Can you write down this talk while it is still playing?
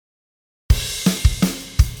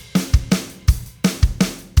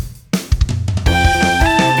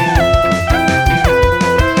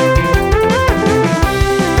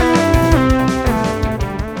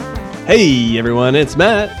Hey everyone, it's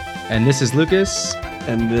Matt, And this is Lucas,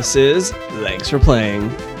 and this is Thanks for Playing.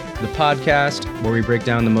 the podcast where we break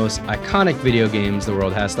down the most iconic video games the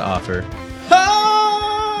world has to offer.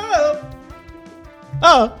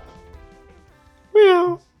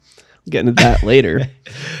 Meow. Get into that later.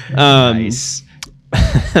 Nice.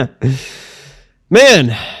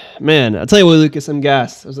 Man, I'll tell you what, Lucas, I'm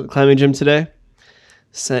gassed. I was at the climbing gym today.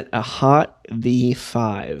 Set a hot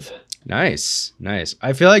V5. Nice.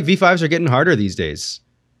 I feel like V5s are getting harder these days.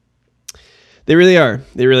 They really are.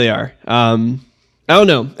 I don't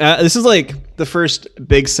know. This is like the first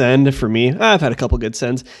big send for me. I've had a couple good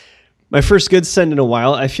sends. My first good send in a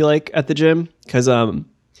while, I feel like, at the gym. Because,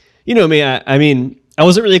 you know me, I mean, I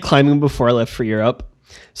wasn't really climbing before I left for Europe.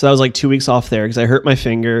 So that was like 2 weeks off there because I hurt my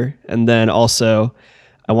finger. And then also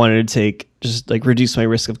I wanted to reduce my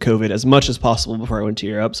risk of COVID as much as possible before I went to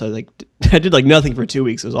Europe. So I did like nothing for 2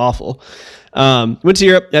 weeks. It was awful. Went to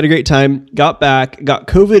Europe, had a great time, got back, got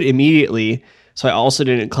COVID immediately. So I also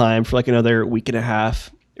didn't climb for like another week and a half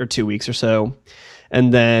or 2 weeks or so.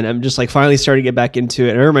 And then I'm just like finally starting to get back into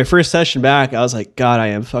it. And I remember my first session back, I was like, God, I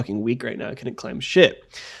am fucking weak right now. I couldn't climb shit.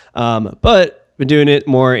 But been doing it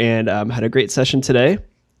more and had a great session today.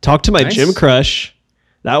 Talked to my Nice. gym crush.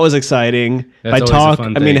 That was exciting. That's always a Talk,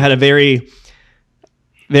 fun I mean, thing. had a very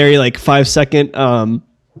like 5 second,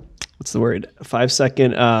 what's the word? 5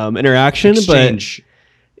 second interaction, Exchange.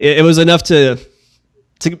 but it was enough to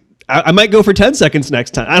I might go for 10 seconds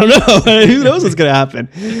next time. I don't know. Who knows what's going to happen?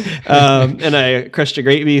 And I crushed a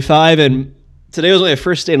great V5. And today was my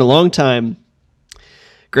first day in a long time.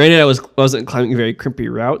 Granted, I wasn't climbing very crimpy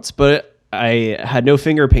routes, but I had no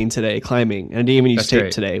finger pain today climbing. And I didn't even use That's tape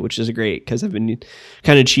great. today, which is great because I've been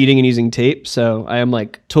kind of cheating and using tape. So I am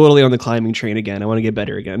like totally on the climbing train again. I want to get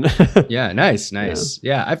better again. Yeah, nice.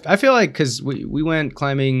 Yeah, I feel like because we went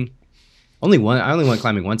climbing I only went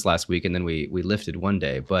climbing once last week, and then we lifted one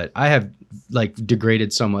day. But I have like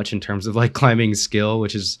degraded so much in terms of like climbing skill,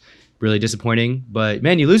 which is really disappointing. But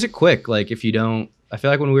man, you lose it quick. Like if you don't, I feel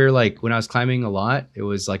like when I was climbing a lot, it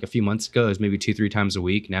was like a few months ago, it was maybe 2-3 times a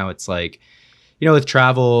week. Now it's like, with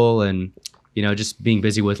travel and, just being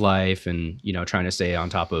busy with life and, trying to stay on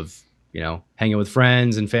top of, hanging with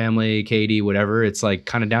friends and family, Katie, whatever. It's like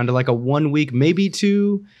kind of down to like a 1 week, maybe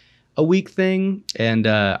 2 a week thing. And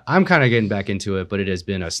I'm kind of getting back into it, but it has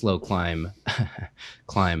been a slow climb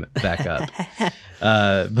back up.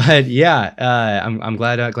 But yeah, I'm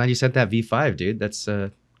glad you said that V5, dude.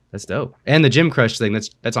 That's dope. And the gym crush thing,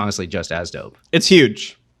 that's honestly just as dope. It's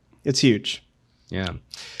huge. Yeah.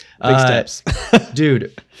 Big steps.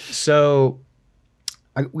 Dude. So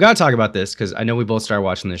we got to talk about this because I know we both started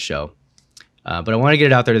watching this show, but I want to get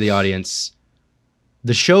it out there to the audience.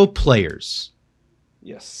 The show Players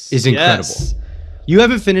Yes. is incredible. Yes. You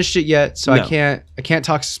haven't finished it yet, so No. I can't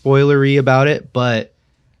talk spoilery about it, but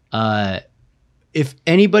if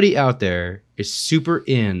anybody out there is super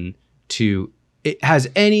into it, has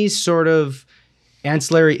any sort of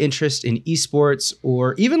ancillary interest in esports,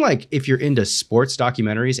 or even like if you're into sports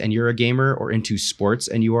documentaries and you're a gamer, or into sports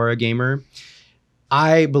and you are a gamer,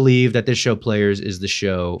 I believe that this show Players is the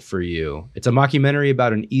show for you. It's a mockumentary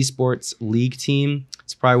about an esports league team.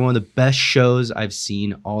 It's probably one of the best shows I've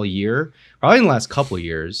seen all year, probably in the last couple of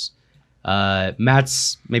years.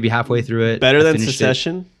 Matt's maybe halfway through it. Better I than finished it.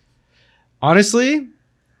 Succession? Honestly,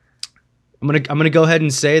 I'm gonna go ahead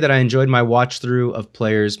and say that I enjoyed my watch through of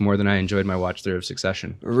Players more than I enjoyed my watch through of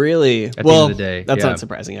Succession. Really? the end of the day, that's yeah. not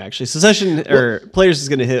surprising, actually. Succession or Players is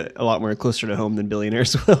going to hit a lot more closer to home than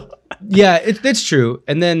Billionaires will. Yeah, it's true.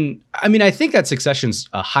 And then, I mean, I think that Succession's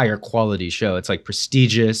a higher quality show. It's like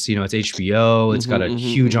prestigious, it's HBO. It's got a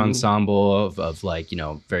huge ensemble of like,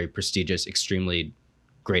 very prestigious, extremely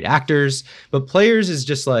great actors. But Players is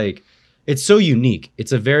just like, it's so unique.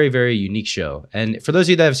 It's a very, very unique show. And for those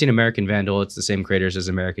of you that have seen American Vandal, it's the same creators as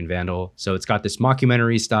American Vandal. So it's got this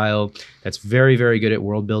mockumentary style that's very, very good at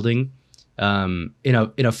world building. In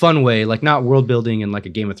a fun way, like not world building in like a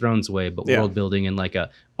Game of Thrones way, but Yeah. world building in like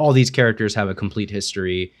all these characters have a complete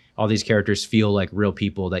history. All these characters feel like real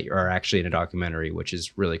people that are actually in a documentary, which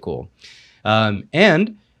is really cool.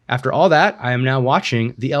 And after all that, I am now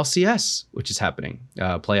watching the LCS, which is happening.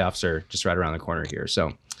 Playoffs are just right around the corner here.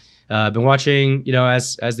 So I've been watching,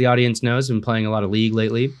 as the audience knows, I've been playing a lot of League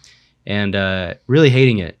lately and really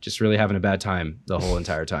hating it, just really having a bad time the whole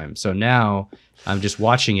entire time. So now I'm just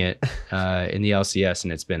watching it in the LCS,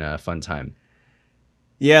 and it's been a fun time.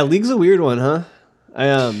 Yeah, League's a weird one, huh? I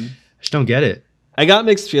just don't get it. I got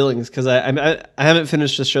mixed feelings because I haven't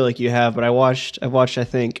finished the show like you have, but I've watched I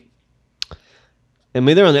think I'm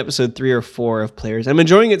either on episode 3 or 4 of Players. I'm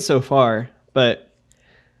enjoying it so far, but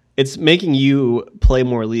it's making you play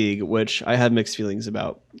more League, which I have mixed feelings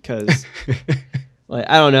about because like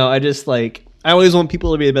I don't know, I just like I always want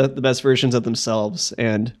people to be the best versions of themselves,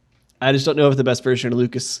 and I just don't know if the best version of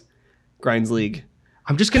Lucas grinds League.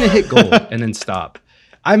 I'm just gonna hit gold and then stop.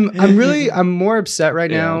 I'm more upset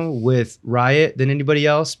right now with Riot than anybody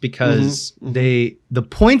else because the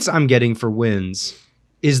points I'm getting for wins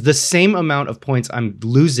is the same amount of points I'm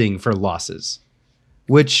losing for losses,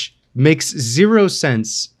 which makes zero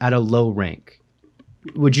sense at a low rank.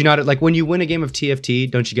 Would you not, like when you win a game of TFT,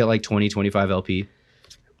 don't you get like 20, 25 LP?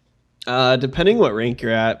 Depending what rank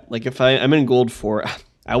you're at, like if I'm in gold 4,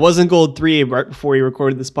 I was in gold 3 right before you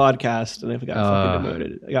recorded this podcast, and I got fucking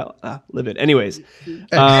demoted. I got livid. Anyways,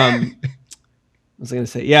 what was I gonna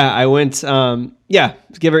say? Yeah, I went. You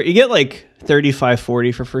get like 35,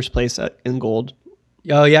 40 for first place in gold.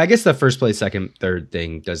 Oh yeah, I guess the first place, second, third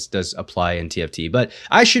thing does apply in TFT, but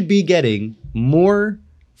I should be getting more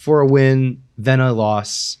for a win than a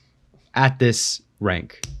loss at this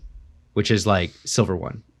rank, which is like silver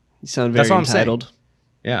 1. You sound very entitled.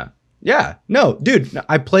 Yeah. Yeah. No, dude,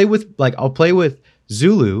 I'll play with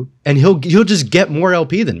Zulu and he'll just get more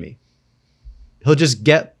LP than me. He'll just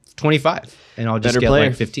get 25 and I'll just get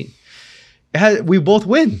like 15. We both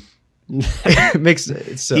win. It makes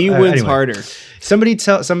so, he wins harder. Somebody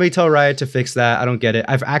tell Riot to fix that. I don't get it.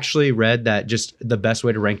 I've actually read that just the best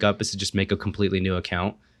way to rank up is to just make a completely new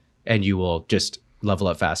account and you will just level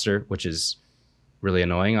up faster, which is really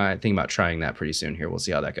annoying. I think about trying that pretty soon here. We'll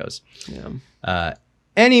see how that goes. Yeah.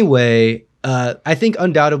 Anyway, I think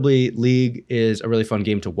undoubtedly League is a really fun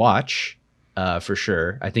game to watch, for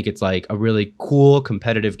sure. I think it's like a really cool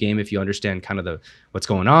competitive game if you understand kind of what's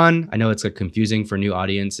going on. I know it's like confusing for new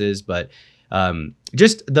audiences, but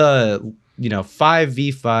just the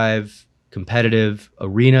 5v5 competitive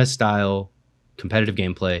arena style competitive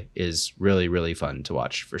gameplay is really, really fun to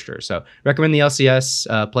watch for sure. So recommend the LCS.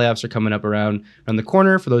 Playoffs are coming up around the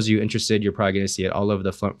corner. For those of you interested, you're probably going to see it all over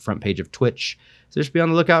the front page of Twitch. So just be on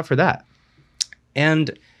the lookout for that.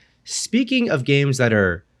 And speaking of games that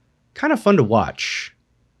are kind of fun to watch,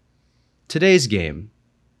 today's game,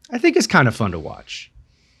 I think is kind of fun to watch.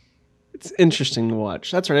 It's interesting to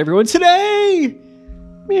watch. That's right, everyone. Today,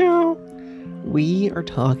 meow, we are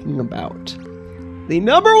talking about the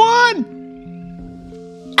number 1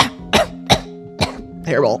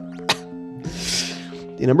 hairball.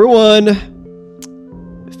 The number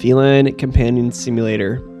 1 feline companion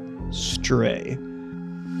simulator, Stray.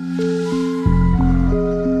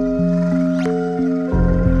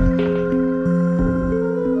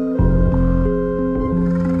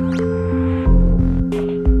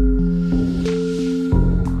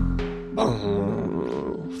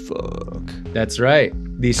 That's right.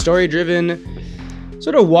 The story-driven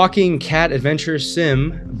sort of walking cat adventure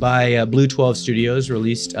sim by Blue 12 Studios,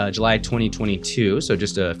 released July 2022, so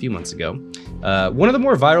just a few months ago. One of the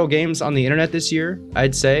more viral games on the internet this year,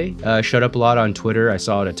 I'd say. Showed up a lot on Twitter. I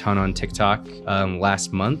saw it a ton on TikTok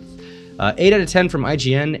last month. 8 out of 10 from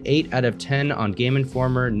IGN, 8 out of 10 on Game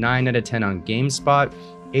Informer, 9 out of 10 on GameSpot,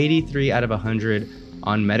 83 out of 100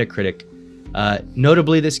 on Metacritic.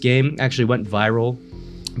 Notably, this game actually went viral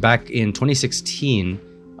back in 2016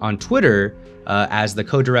 on Twitter as the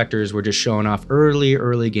co-directors were just showing off early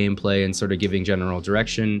gameplay and sort of giving general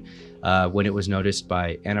direction when it was noticed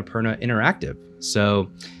by Annapurna Interactive. So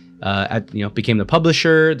became the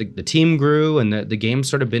publisher, the team grew, and the game's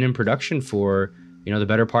sort of been in production for the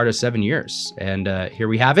better part of 7 years. And here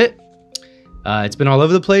we have it. It's been all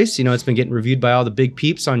over the place. It's been getting reviewed by all the big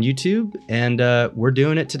peeps on YouTube, and we're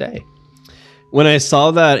doing it today. When I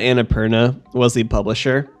saw that Annapurna was the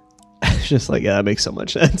publisher, I was just like, yeah, that makes so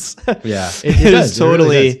much sense. Yeah, it is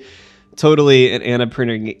totally an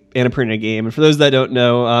Annapurna game. And for those that don't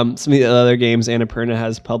know, some of the other games Annapurna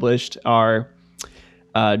has published are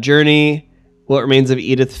Journey, What Remains of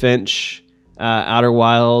Edith Finch, Outer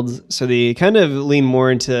Wilds. So they kind of lean more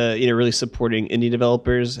into really supporting indie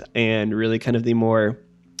developers and really kind of the more,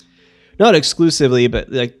 not exclusively, but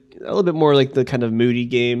like a little bit more like the kind of moody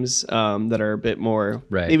games that are a bit more,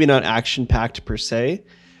 maybe not action packed per se,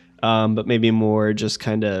 but maybe more just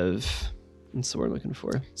kind of, what's the word I'm looking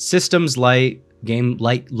for? Systems light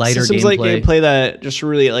lighter Systems gameplay. light gameplay that just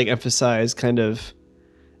really like emphasize kind of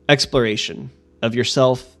exploration of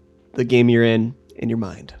yourself, the game you're in, and your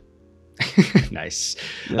mind. Nice.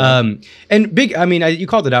 Yeah. And big, you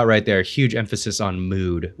called it out right there. Huge emphasis on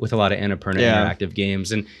mood with a lot of Annapurna interactive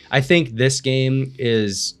games. And I think this game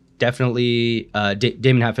is definitely,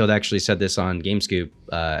 Damon Hatfield actually said this on GameScoop,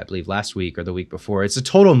 I believe last week or the week before. It's a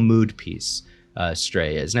total mood piece,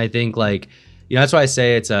 Stray is. And I think that's why I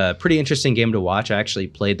say it's a pretty interesting game to watch. I actually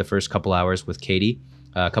played the first couple hours with Katie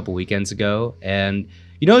a couple weekends ago, and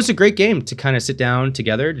it's a great game to kind of sit down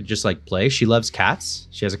together to just like play. She loves cats.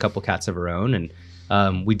 She has a couple cats of her own,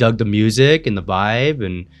 and we dug the music and the vibe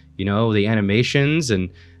and the animations.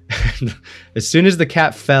 And as soon as the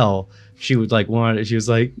cat fell, she would she was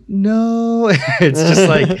like, no. It's just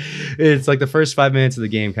like it's like the first 5 minutes of the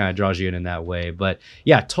game kind of draws you in that way. But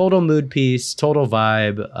yeah, total mood piece, total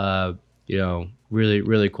vibe. Really,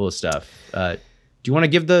 really cool stuff. Do you want to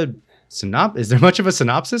give the synopsis? Is there much of a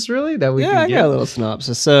synopsis really that we can I give? got a little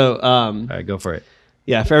synopsis. So, All right, go for it.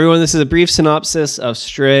 Yeah, for everyone, this is a brief synopsis of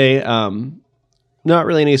Stray. Not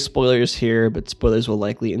really any spoilers here, but spoilers will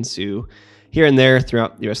likely ensue here and there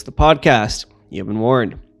throughout the rest of the podcast. You've been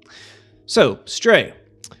warned. So, Stray.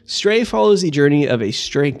 Stray follows the journey of a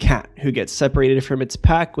stray cat who gets separated from its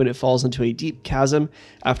pack when it falls into a deep chasm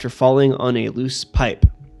after falling on a loose pipe.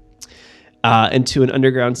 Into an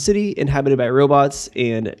underground city inhabited by robots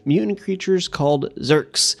and mutant creatures called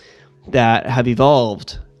Zurks that have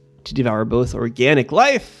evolved to devour both organic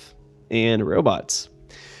life and robots.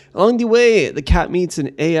 Along the way, the cat meets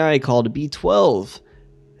an AI called B12.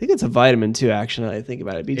 I think it's a vitamin too, actually, now that I think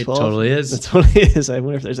about it. B12. It totally is. It totally is. I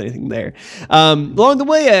wonder if there's anything there. Along the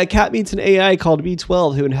way, a cat meets an AI called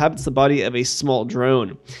B12 who inhabits the body of a small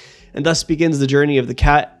drone. And thus begins the journey of the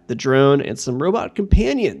cat, the drone, and some robot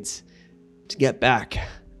companions to get back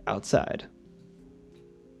outside.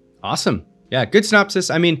 Awesome. Yeah, good synopsis.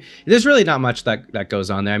 I mean, there's really not much that goes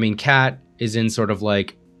on there. I mean, cat is in sort of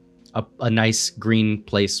like a nice green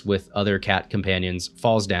place with other cat companions,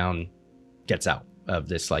 falls down, gets out of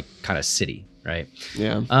this like kind of city, right?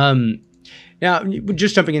 Yeah. Now,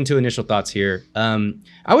 just jumping into initial thoughts here,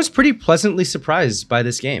 I was pretty pleasantly surprised by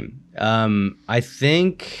this game. I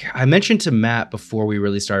think I mentioned to Matt before we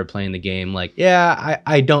really started playing the game, like, yeah,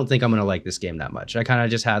 I don't think I'm going to like this game that much. I kind of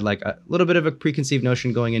just had like a little bit of a preconceived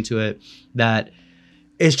notion going into it that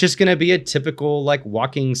it's just going to be a typical like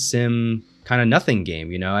walking sim kind of nothing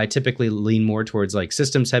game. I typically lean more towards like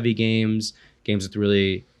systems heavy games with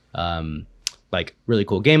really like really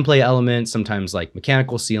cool gameplay elements, sometimes like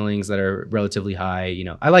mechanical ceilings that are relatively high.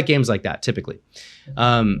 I like games like that typically.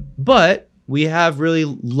 But we have really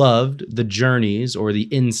loved the journeys or the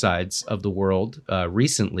insides of the world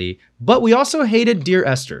recently, but we also hated Dear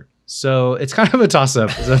Esther. So it's kind of a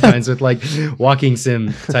toss-up sometimes with like walking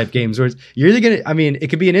sim type games where you're either it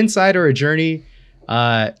could be an inside or a journey,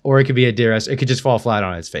 or it could be a Dear Esther. It could just fall flat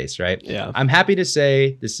on its face, right? Yeah. I'm happy to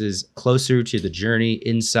say this is closer to the journey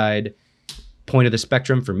inside point of the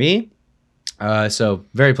spectrum for me. So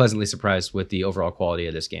very pleasantly surprised with the overall quality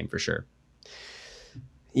of this game for sure.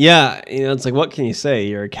 Yeah, it's like, what can you say?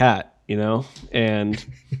 You're a cat, and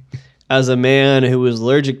as a man who was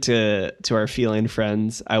allergic to our feline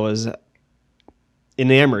friends, I was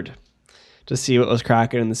enamored to see what was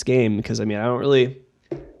cracking in this game, because I don't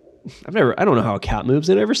know how a cat moves.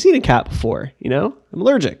 I've never seen a cat before, I'm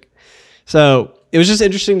allergic. So it was just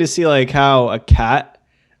interesting to see like how a cat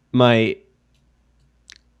might,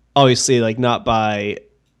 obviously like not by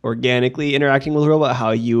organically interacting with a robot,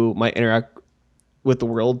 how you might interact with the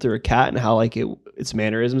world through a cat and how like its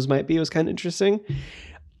mannerisms might be. It was kind of interesting.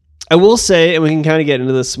 I will say, and we can kind of get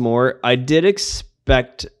into this more, I did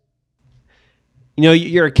expect,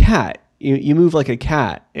 you're a cat, you move like a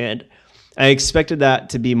cat, and I expected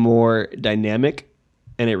that to be more dynamic,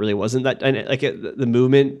 and it really wasn't that like the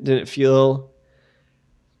movement didn't feel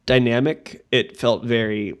dynamic. It felt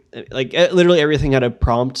very like literally everything had a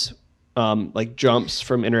prompt, like jumps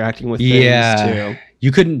from interacting with things too.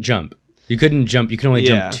 You couldn't jump. You couldn't jump. You can only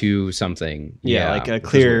jump to something. Yeah, like a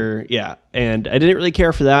clear. Yeah, and I didn't really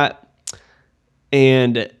care for that.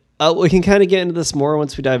 And we can kind of get into this more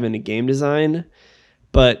once we dive into game design.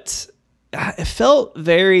 But it felt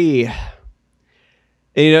very.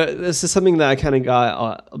 This is something that I kind of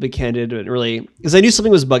got. I'll be candid, and really, because I knew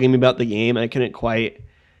something was bugging me about the game. I couldn't quite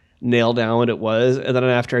nail down what it was. And then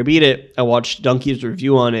after I beat it, I watched Donkey's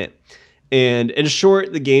review on it. And in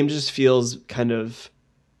short, the game just feels kind of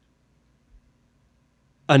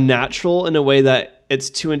unnatural in a way that it's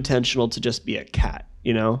too intentional to just be a cat,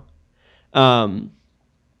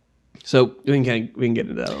 So we can get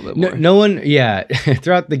into that a little bit more. No one,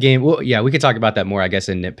 throughout the game, well, yeah, we could talk about that more, I guess,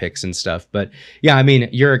 in nitpicks and stuff. But yeah,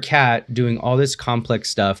 you're a cat doing all this complex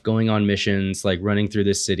stuff, going on missions, like running through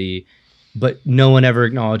this city, but no one ever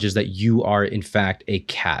acknowledges that you are, in fact, a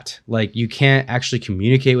cat. Like, you can't actually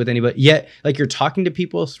communicate with anybody. Yet, like, you're talking to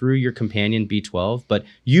people through your companion B12, but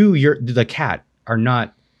you're the cat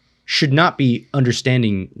should not be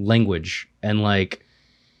understanding language and like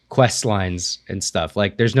quest lines and stuff.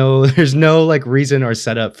 Like there's no like reason or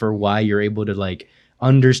setup for why you're able to like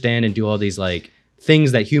understand and do all these like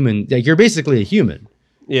things that you're basically a human.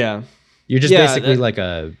 Yeah. You're just Yeah, basically like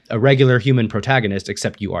a regular human protagonist,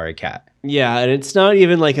 except you are a cat. Yeah, and it's not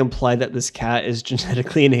even like implied that this cat is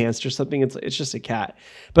genetically enhanced or something. It's just a cat.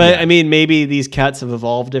 But Yeah. I mean, maybe these cats have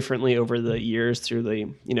evolved differently over the years through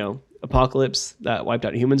the apocalypse that wiped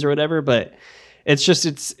out humans or whatever. But it's just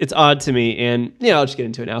it's odd to me, and I'll just get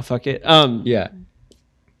into it now. Fuck it. Yeah.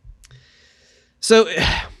 So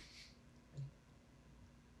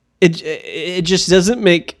it just doesn't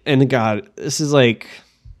make. And God, this is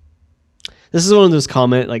one of those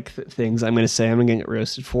comment things I'm gonna say I'm gonna get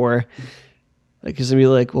roasted for. Like, cause gonna be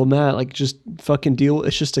like, well, Matt, like, just fucking deal.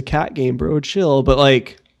 It's just a cat game, bro. Chill. But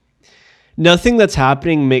like, nothing that's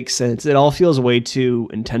happening makes sense. It all feels way too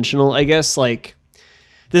intentional. I guess like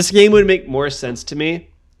this game would make more sense to me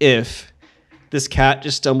if this cat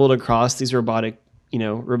just stumbled across these robotic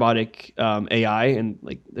AI and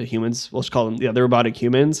like the humans. We'll just call them the robotic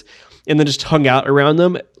humans, and then just hung out around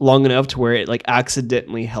them long enough to where it like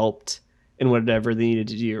accidentally helped in whatever they needed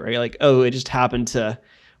to do. Right? Like, oh, it just happened to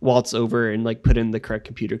waltz over and like put in the correct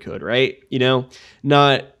computer code, right?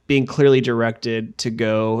 Not being clearly directed to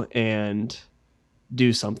go and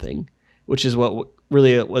do something, which is what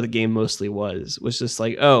the game mostly was just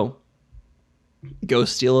like, oh, go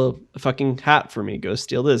steal a fucking hat for me, go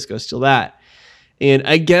steal this, go steal that. And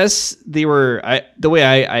I guess the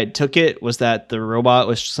way I took it was that the robot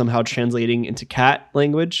was somehow translating into cat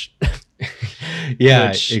language. Yeah,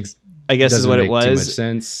 which I guess is what it was. Too much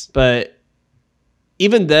sense. But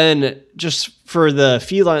even then, just for the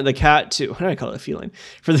feline, the cat to, what do I call it, feline?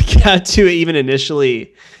 For the cat to even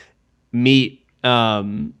initially meet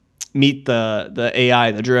the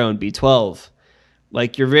AI, the drone B12,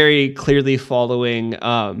 like you're very clearly following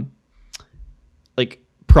like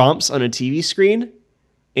prompts on a TV screen,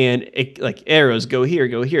 and it like arrows, go here,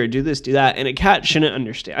 do this, do that, and a cat shouldn't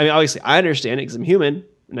understand. I mean, obviously I understand it because I'm human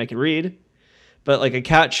and I can read, but like a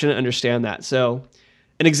cat shouldn't understand that. So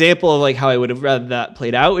an example of like how I would have rather that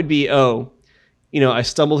played out would be, I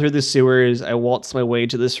stumbled through the sewers, I waltzed my way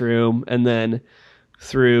to this room, and then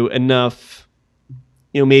through enough,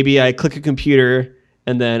 maybe I click a computer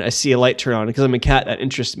and then I see a light turn on because I'm a cat, that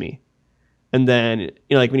interests me. And then,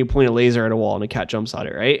 like when you point a laser at a wall and a cat jumps on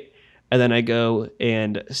it, right? And then I go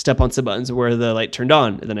and step on some buttons where the light turned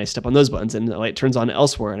on, and then I step on those buttons and the light turns on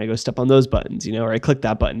elsewhere, and I go step on those buttons, or I click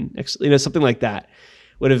that button, something like that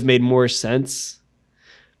would have made more sense.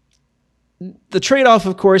 The trade-off,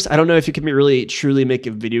 of course, I don't know if you can really truly make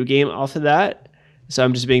a video game off of that. So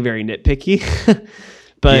I'm just being very nitpicky.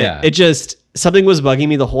 But It just, something was bugging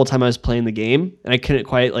me the whole time I was playing the game, and I couldn't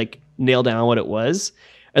quite like nail down what it was.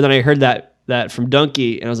 And then I heard that from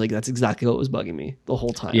Donkey, and I was like, that's exactly what was bugging me the whole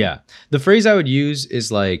time. Yeah. The phrase I would use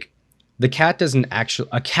is like, a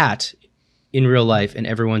cat in real life, and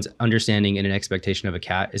everyone's understanding and an expectation of a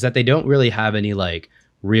cat is that they don't really have any like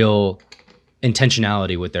real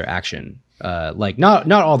intentionality with their action. Like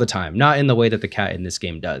not all the time, not in the way that the cat in this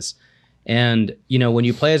game does. And, when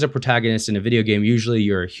you play as a protagonist in a video game, usually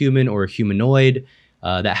you're a human or a humanoid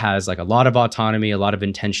that has like a lot of autonomy, a lot of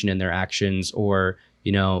intention in their actions, or,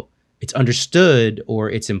 it's understood or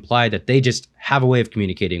it's implied that they just have a way of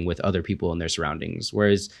communicating with other people in their surroundings.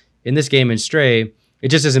 Whereas in this game in Stray, it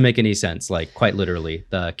just doesn't make any sense. Like quite literally,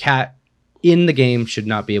 the cat in the game should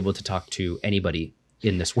not be able to talk to anybody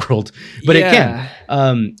in this world, but it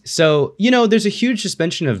can. So, there's a huge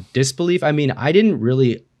suspension of disbelief. I mean, I didn't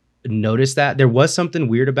really notice that. There was something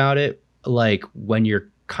weird about it. Like when you're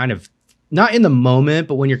kind of not in the moment,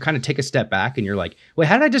 but when you're kind of take a step back and you're like, wait,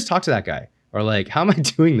 how did I just talk to that guy? Or like, how am I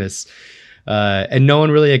doing this? And no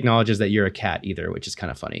one really acknowledges that you're a cat either, which is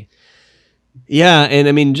kind of funny. Yeah. And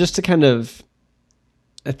I mean, just to kind of,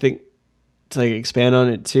 I think to like expand on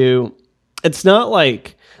it too, it's not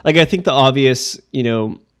like I think the obvious,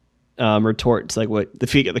 retort to like what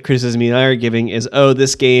the criticism you and I are giving is, oh,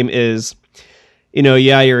 this game is,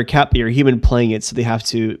 you're a cat, but you're a human playing it, so they have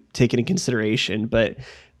to take into consideration, but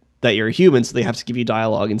that you're a human, so they have to give you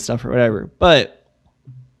dialogue and stuff or whatever. But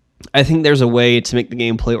I think there's a way to make the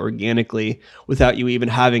game play organically without you even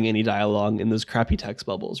having any dialogue in those crappy text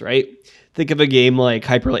bubbles, right? Think of a game like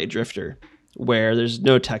Hyper Light Drifter, where there's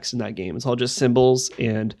no text in that game. It's all just symbols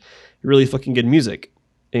and really fucking good music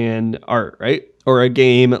and art, right? Or a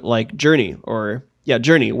game like Journey, where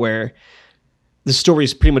the story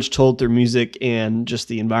is pretty much told through music and just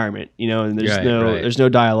the environment, and there's no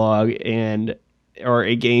dialogue. Or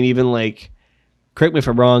a game even like, correct me if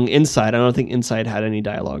I'm wrong, Inside. I don't think Inside had any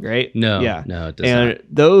dialogue, right? No, yeah, no, it does and not.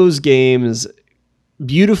 those games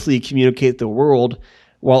beautifully communicate the world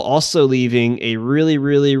while also leaving a really,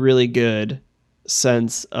 really, really good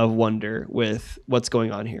sense of wonder with what's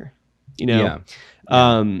going on here. Because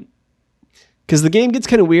because the game gets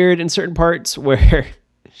kind of weird in certain parts where,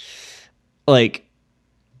 like,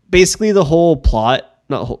 basically the whole plot,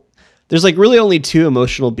 not whole, there's like really only 2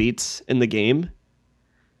 emotional beats in the game.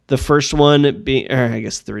 The first one being, or I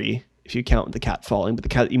guess 3 if you count the cat falling, but the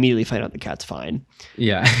cat, you immediately find out the cat's fine.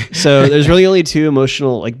 Yeah. So there's really only 2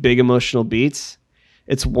 emotional, like big emotional beats.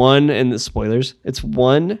 It's one, and the spoilers, it's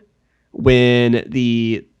one when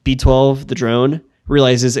the B-12, the drone,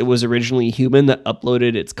 realizes it was originally human that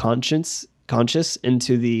uploaded its conscious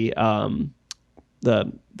into the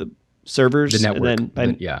servers, The network. and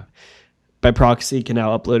then Yeah. by proxy can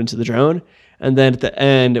now upload into the drone. And then at the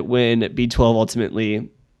end, when B-12 ultimately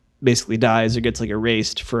basically dies or gets like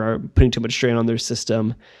erased for putting too much strain on their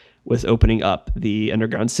system with opening up the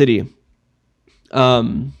underground city. Oh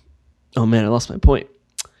man, I lost my point.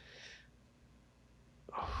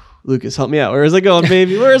 Lucas, help me out. Where is it going,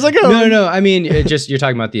 baby? Where is it going? No. I mean, you're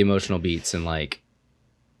talking about the emotional beats and like.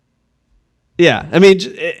 Yeah, I mean,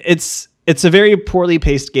 it's a very poorly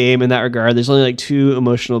paced game in that regard. There's only like 2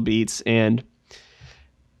 emotional beats, and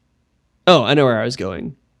I know where I was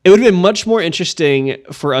going. It would have been much more interesting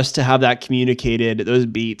for us to have that communicated, those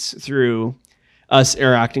beats, through us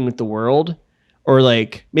interacting with the world, or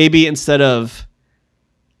like maybe instead of,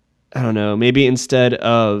 I don't know, maybe instead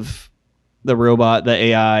of the robot, the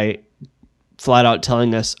AI, flat out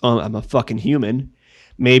telling us, "Oh, I'm a fucking human."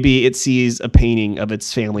 Maybe it sees a painting of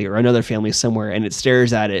its family or another family somewhere, and it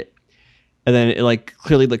stares at it, and then it like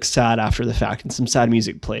clearly looks sad after the fact, and some sad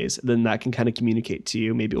music plays. Then that can kind of communicate to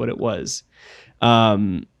you maybe what it was.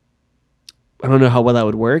 I don't know how well that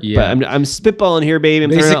would work, but I'm spitballing here, baby.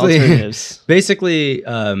 I'm throwing out alternatives. Basically,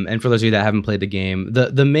 and for those of you that haven't played the game,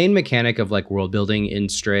 the main mechanic of like world building in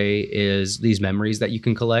Stray is these memories that you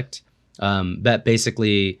can collect, that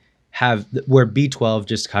basically have where B-12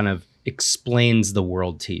 just kind of explains the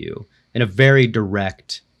world to you in a very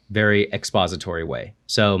direct, very expository way.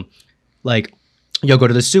 So, like, you'll go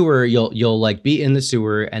to the sewer, you'll like be in the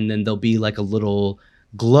sewer, and then there'll be like a little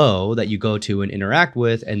glow that you go to and interact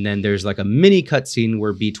with, and then there's like a mini cutscene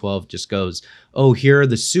where B-12 just goes, "Oh, here are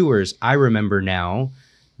the sewers. I remember now.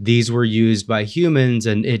 These were used by humans,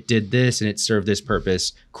 and it did this, and it served this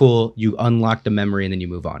purpose. Cool." You unlock the memory, and then you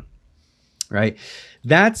move on. Right?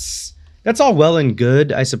 That's all well and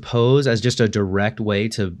good, I suppose, as just a direct way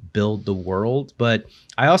to build the world. But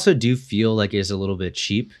I also do feel like it's a little bit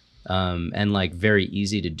cheap, and like very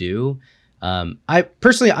easy to do. I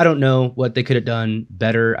personally, I don't know what they could have done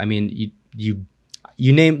better. I mean, you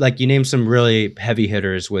name some really heavy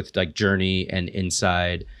hitters with like Journey and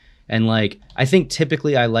Inside. And like, I think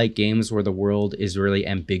typically I like games where the world is really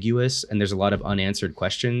ambiguous and there's a lot of unanswered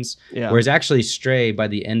questions. Yeah. Whereas actually Stray, by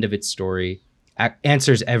the end of its story,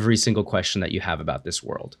 answers every single question that you have about this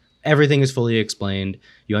world. Everything is fully explained.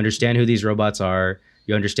 You understand who these robots are.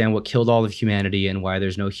 You understand what killed all of humanity and why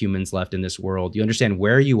there's no humans left in this world. You understand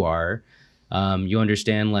where you are. You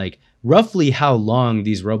understand like roughly how long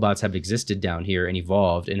these robots have existed down here and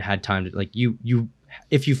evolved and had time to like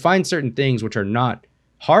if you find certain things which are not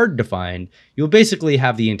hard to find, you'll basically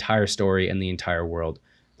have the entire story and the entire world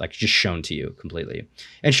like just shown to you completely,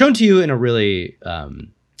 and shown to you in a really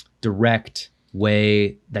direct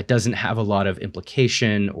way that doesn't have a lot of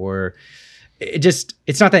implication, or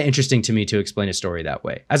it's not that interesting to me to explain a story that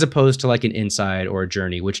way, as opposed to like an Inside or a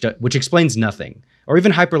Journey, which explains nothing, or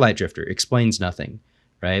even Hyper Light Drifter explains nothing,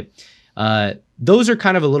 right? Those are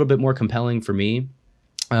kind of a little bit more compelling for me.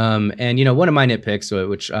 And you know, one of my nitpicks,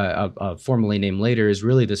 which I'll formally name later, is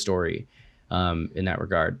really the story. In that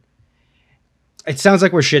regard, it sounds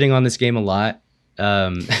like we're shitting on this game a lot.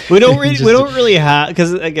 We don't really have,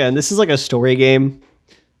 because again, this is like a story game.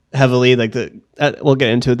 Heavily like we'll get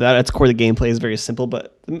into that. At its core, the gameplay is very simple,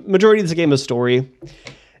 but the majority of the game is story.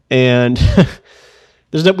 And I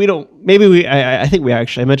think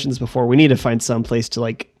I mentioned this before. We need to find some place to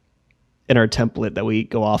like in our template that we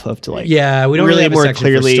go off of to like we don't really have more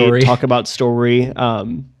clearly talk about story.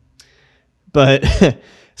 But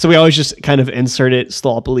so we always just kind of insert it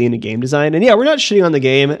sloppily into game design. And yeah, we're not shitting on the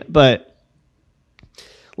game, but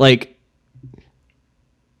like.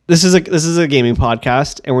 This is a gaming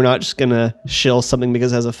podcast, and we're not just gonna shill something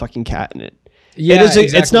because it has a fucking cat in it. Yeah,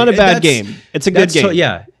 exactly. It's not a bad game. It's a good game.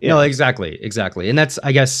 Yeah, no, exactly. And that's,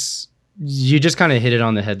 I guess, you just kind of hit it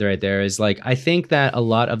on the head right there. Is like, I think that a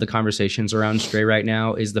lot of the conversations around Stray right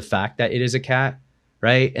now is the fact that it is a cat,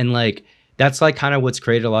 right? And like, that's like kind of what's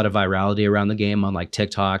created a lot of virality around the game on like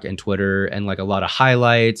TikTok and Twitter, and like a lot of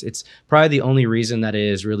highlights. It's probably the only reason that it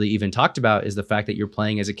is really even talked about is the fact that you're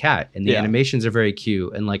playing as a cat, and the animations are very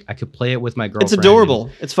cute, and like I could play it with my girlfriend. It's adorable.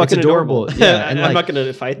 It's fucking adorable. Yeah, and I'm not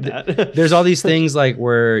gonna fight that. There's all these things like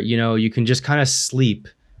where, you know, you can just kind of sleep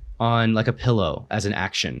on like a pillow as an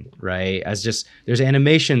action, right? As just there's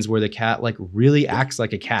animations where the cat like really acts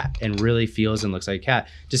like a cat and really feels and looks like a cat,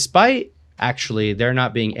 despite actually there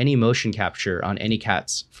not being any motion capture on any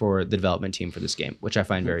cats for the development team for this game, which I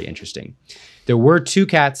find very interesting. There were 2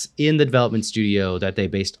 cats in the development studio that they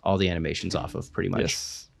based all the animations off of, pretty much.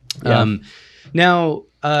 Yes. Yeah. Now,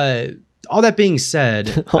 all that being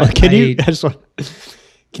said, can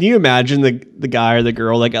you imagine the guy or the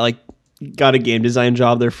girl that got a game design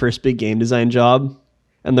job, their first big game design job,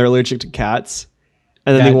 and they're allergic to cats?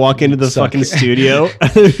 And then they walk into the fucking studio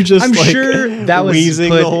and they're just I'm sure that was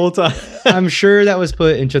wheezing the whole time. I'm sure that was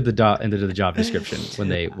put into the job description when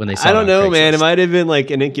they saw I don't know, man. It Craigslist. might have been like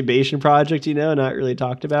an incubation project, not really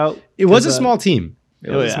talked about. It was a small team. It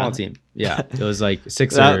was a yeah. small team. Yeah. It was like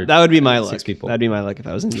 6 that would be my luck. 6 people. That'd be my luck if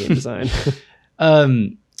I was in game design.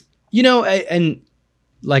 And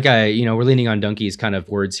like we're leaning on Donkey's kind of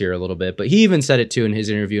words here a little bit, but he even said it too in his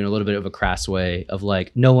interview in a little bit of a crass way of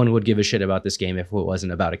like, no one would give a shit about this game if it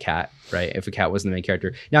wasn't about a cat, right? If a cat wasn't the main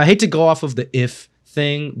character. Now I hate to go off of the if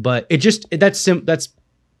thing, but that's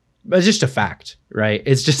just a fact, right?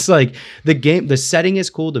 It's just like the setting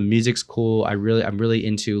is cool, the music's cool. I'm really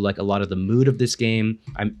into like a lot of the mood of this game.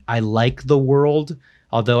 I like the world.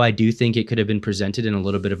 Although I do think it could have been presented in a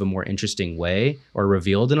little bit of a more interesting way or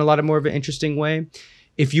revealed in a lot of more of an interesting way.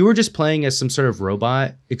 If you were just playing as some sort of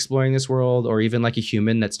robot exploring this world, or even like a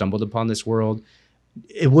human that stumbled upon this world,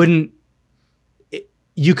 you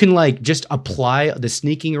can like just apply the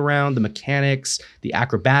sneaking around, the mechanics, the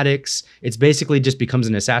acrobatics. It's basically just becomes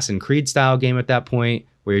an Assassin's Creed style game at that point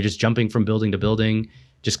where you're just jumping from building to building,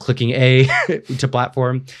 just clicking A to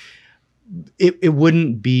platform. It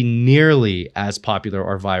wouldn't be nearly as popular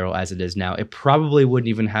or viral as it is now. It probably wouldn't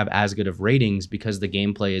even have as good of ratings because the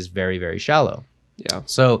gameplay is very, very shallow. Yeah.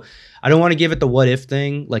 So I don't want to give it the what if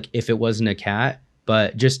thing, like if it wasn't a cat,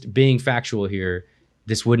 but just being factual here,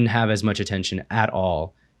 this wouldn't have as much attention at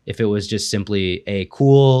all if it was just simply a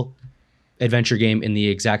cool adventure game in the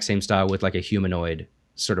exact same style with like a humanoid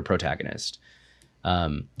sort of protagonist.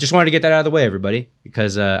 Just wanted to get that out of the way, everybody,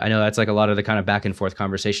 because I know that's like a lot of the kind of back and forth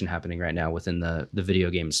conversation happening right now within the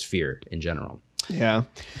video game sphere in general. Yeah.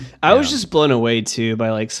 I was just blown away too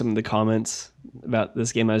by like some of the comments about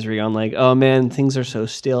this game I was reading on, like, oh man, things are so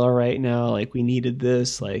stale right now. Like we needed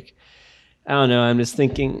this. Like, I don't know. I'm just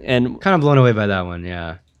thinking and kind of blown away by that one.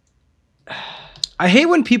 Yeah. I hate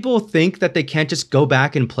when people think that they can't just go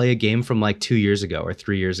back and play a game from like 2 years ago or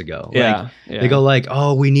 3 years ago. Yeah. Like, they go like,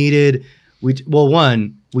 oh, we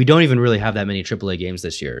don't even really have that many AAA games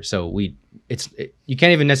this year. So you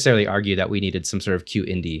can't even necessarily argue that we needed some sort of cute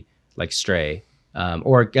indie like Stray,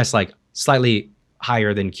 or I guess like slightly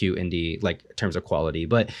higher than cute indie, like in terms of quality.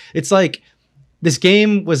 But it's like, this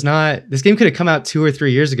game could have come out 2 or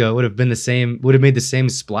 3 years ago. It would have been would have made the same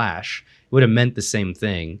splash. It would have meant the same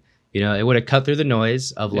thing. It would have cut through the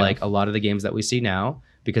noise of like a lot of the games that we see now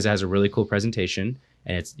because it has a really cool presentation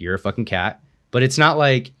and you're a fucking cat. But it's not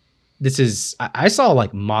like I saw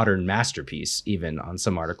like modern masterpiece even on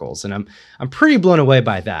some articles, and I'm pretty blown away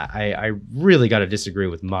by that. I really got to disagree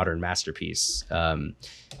with modern masterpiece.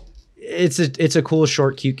 It's a cool,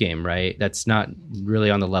 short, cute game, right? That's not really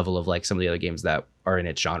on the level of like some of the other games that are in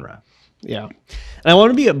its genre. Yeah. And I want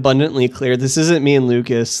to be abundantly clear. This isn't me and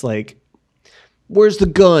Lucas like, where's the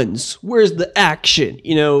guns? Where's the action?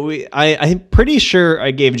 I'm pretty sure I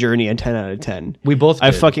gave Journey a 10 out of 10. We both did.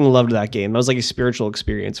 I fucking loved that game. That was like a spiritual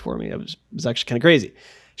experience for me. It was actually kind of crazy.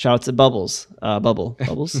 Shout out to Bubbles,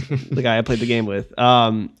 the guy I played the game with.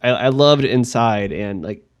 I loved Inside, and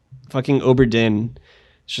like fucking Oberdin.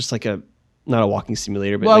 It's just like not a walking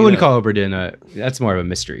simulator, but I wouldn't call Oberdin that's more of a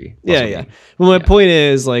mystery. Yeah. Well, my point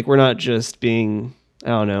is like, we're not just being, I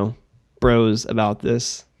don't know, bros about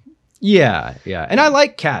this. Yeah. And I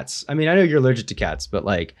like cats. I mean, I know you're allergic to cats, but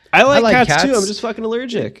like I like cats too. I'm just fucking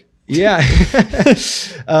allergic. Yeah.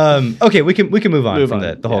 Okay, we can move on from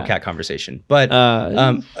the whole cat conversation. But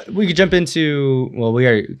we could jump into, we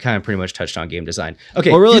are kind of pretty much touched on game design.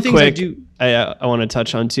 Okay, well, really quick, I want to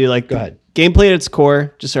touch on too. Like, go ahead. Gameplay at its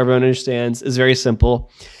core, just so everyone understands, is very simple.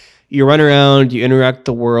 You run around, you interact with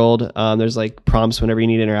the world. There's like prompts whenever you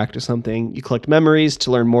need to interact with something. You collect memories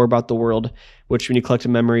to learn more about the world, which when you collect a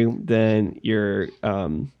memory, then your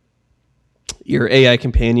AI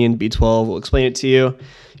companion, B12, will explain it to you.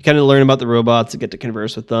 You kind of learn about the robots and get to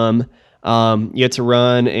converse with them. You get to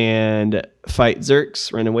run and fight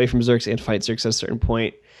Zerks, run away from Zerks and fight Zerks at a certain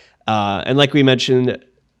point. And like we mentioned,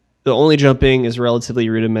 the only jumping is relatively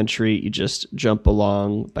rudimentary. You just jump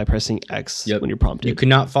along by pressing X when you're prompted. You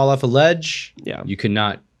cannot fall off a ledge. Yeah. You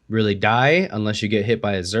cannot really die unless you get hit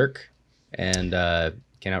by a Zerk. And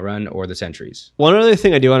Can't outrun, or the sentries. One other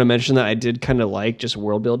thing I do want to mention that I did kind of like, just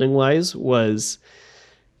world building wise, was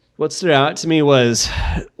what stood out to me was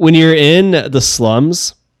when you're in the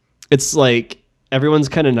slums, it's like everyone's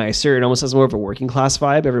kind of nicer. It almost has more of a working class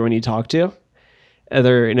vibe. Everyone you talk to,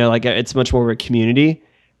 either like it's much more of a community.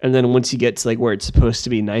 And then once you get to like where it's supposed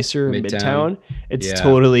to be nicer, Midtown, it's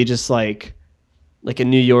totally just like a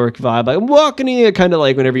New York vibe. Like I'm walking here, kind of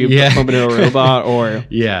like whenever you bump into a robot, or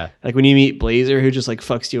like when you meet Blazer, who just like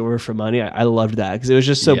fucks you over for money. I loved that because it was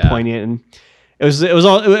just so poignant, and it was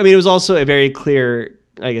all. I mean, it was also a very clear,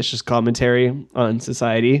 I guess, just commentary on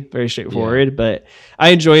society, very straightforward. But I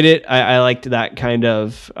enjoyed it. I liked that kind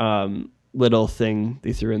of little thing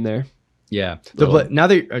they threw in there. Yeah. Now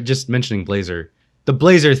that you're just mentioning Blazer, the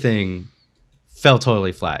Blazer thing fell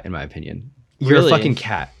totally flat in my opinion. You're a fucking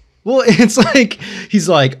cat. Well, it's like he's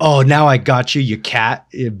like, "Oh, now I got you, you cat,"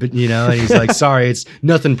 but and he's like, "Sorry, it's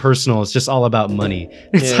nothing personal. It's just all about money."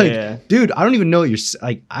 It's dude, I don't even know what you're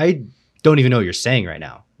like. I don't even know what you're saying right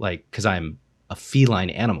now, like, because I'm a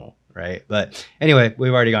feline animal, right? But anyway,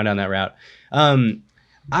 we've already gone down that route.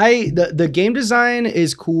 The game design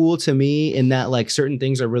is cool to me in that like certain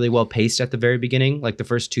things are really well paced at the very beginning, like the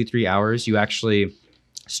first 2-3 hours. You actually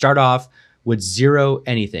start off with zero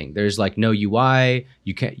anything. There's like no UI.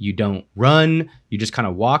 You don't run. You just kind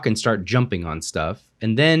of walk and start jumping on stuff.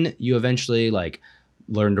 And then you eventually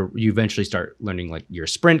start learning like your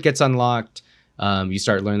sprint gets unlocked. You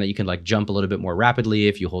start learning that you can like jump a little bit more rapidly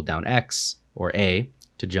if you hold down X or A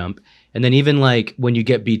to jump. And then even like when you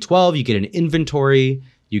get B12, you get an inventory,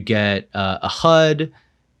 you get a HUD,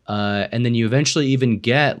 and then you eventually even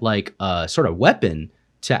get like a sort of weapon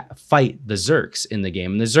to fight the Zerks in the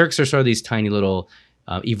game. And the Zerks are sort of these tiny little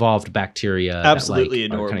evolved bacteria. Absolutely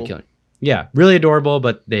that, like, adorable. Are killing. Yeah, really adorable,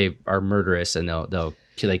 but they are murderous and they'll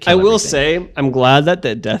kill I will everything. say, I'm glad that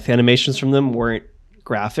the death animations from them weren't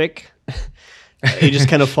graphic. They just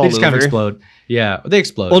kind of fall They just over. kind of explode. Yeah, they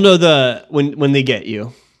explode. Well, no, when they get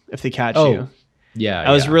you, if they catch you. Yeah.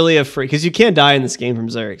 I was really afraid, because you can't die in this game from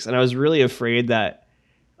Zerks, and I was really afraid that,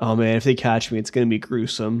 oh man, if they catch me, it's going to be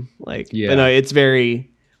gruesome. Like, but no, it's very,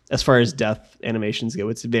 as far as death animations go,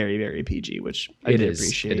 it's very, very PG, which I did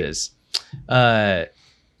appreciate. It is.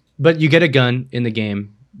 But you get a gun in the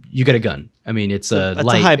game. You get a gun. I mean, it's a that's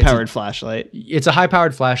light. a high-powered flashlight. It's a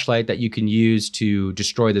high-powered flashlight that you can use to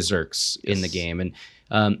destroy the Zerks in the game, and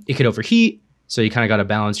it could overheat. So you kind of got to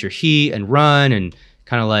balance your heat and run and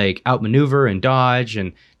kind of like outmaneuver and dodge.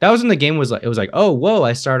 And that was when the game was like, it was like, oh, whoa!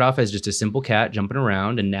 I started off as just a simple cat jumping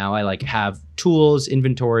around, and now I like have tools,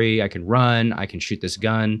 inventory. I can run. I can shoot this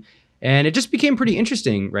gun. And it just became pretty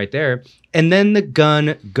interesting right there. And then the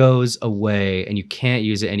gun goes away and you can't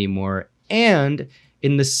use it anymore. And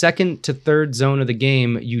in the second to third zone of the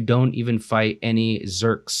game, you don't even fight any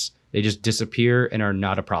Zerks. They just disappear and are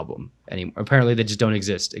not a problem anymore. Apparently they just don't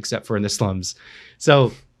exist except for in the slums.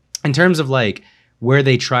 So in terms of like where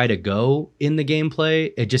they try to go in the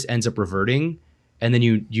gameplay, it just ends up reverting. And then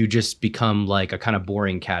you just become like a kind of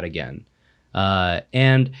boring cat again.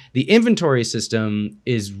 And the inventory system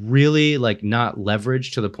is really like not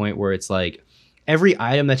leveraged to the point where it's like every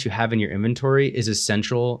item that you have in your inventory is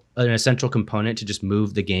an essential component to just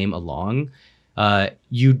move the game along.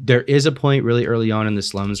 There is a point really early on in the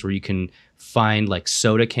slums where you can find like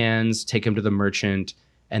soda cans, take them to the merchant,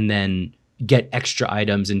 and then get extra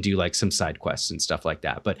items and do like some side quests and stuff like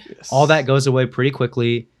that. But all that goes away pretty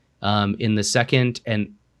quickly in the second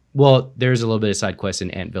and well, there's a little bit of side quests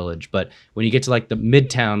in Ant Village, but when you get to like the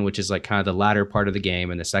Midtown, which is like kind of the latter part of the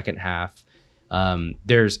game in the second half,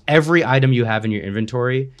 there's every item you have in your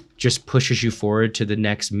inventory just pushes you forward to the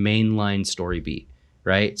next mainline story beat,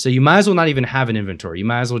 right? So you might as well not even have an inventory. You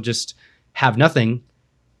might as well just have nothing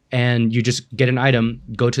and you just get an item,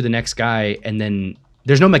 go to the next guy, and then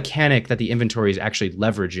there's no mechanic that the inventory is actually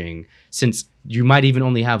leveraging since you might even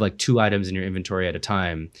only have like 2 items in your inventory at a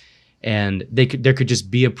time. And there could just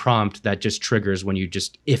be a prompt that just triggers when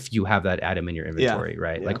if you have that item in your inventory,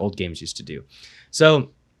 right? Yeah. Like old games used to do. So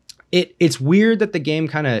it's weird that the game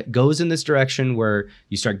kind of goes in this direction where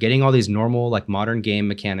you start getting all these normal, like modern game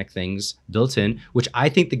mechanic things built in, which I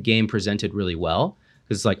think the game presented really well.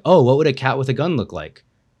 Because it's like, oh, what would a cat with a gun look like?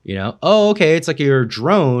 Oh, okay, it's like your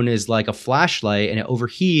drone is like a flashlight and it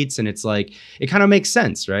overheats and it's like, it kind of makes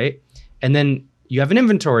sense, right? And then you have an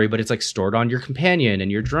inventory, but it's like stored on your companion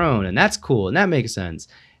and your drone, and that's cool, and that makes sense.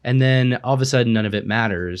 And then all of a sudden, none of it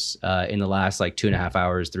matters in the last like 2.5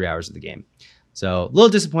 hours, 3 hours of the game. So a little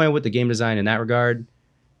disappointed with the game design in that regard.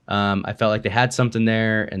 I felt like they had something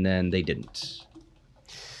there, and then they didn't.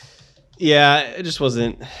 Yeah, it just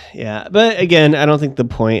wasn't. Yeah, but again, I don't think the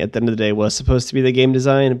point at the end of the day was supposed to be the game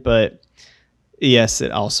design, but Yes,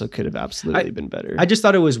 it also could have absolutely been better. I just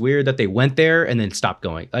thought it was weird that they went there and then stopped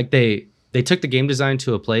going. Like they took the game design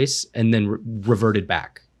to a place and then reverted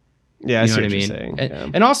back. Yeah, You know I see what I what mean? you're saying. And, Yeah.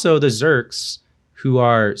 and also the Zerks, who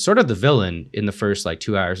are sort of the villain in the first like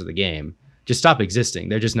 2 hours of the game, just stop existing.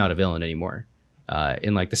 They're just not a villain anymore.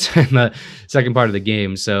 In like in the second part of the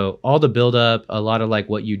game. So all the build up, a lot of like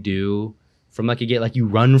what you do from like you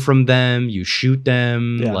run from them, you shoot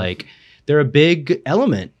them, Yeah. like they're a big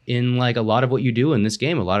element in like a lot of what you do in this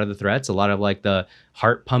game. A lot of the threats, a lot of like the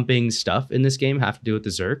heart pumping stuff in this game have to do with the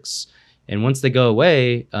Zerks. And once they go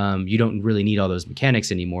away, you don't really need all those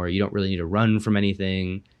mechanics anymore. You don't really need to run from anything.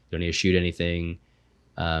 You don't need to shoot anything.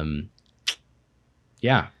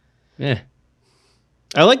 Yeah.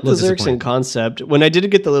 I like the Little Zerks in disappointing. concept. When I did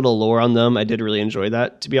get the little lore on them, I did really enjoy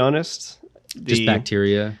that, to be honest. Just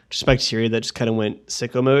bacteria. Just bacteria that just kind of went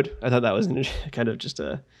sicko mode. I thought that was kind of just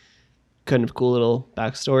a kind of cool little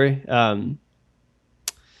backstory.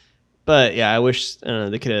 But yeah, I wish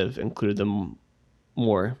they could have included them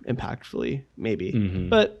more impactfully, maybe. Mhm.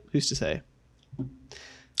 But who's to say?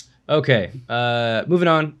 Okay. Moving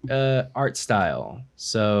on. Art style.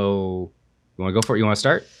 So you want to go for it? You want to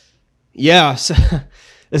start? Yeah, so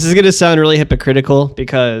this is going to sound really hypocritical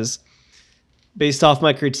because based off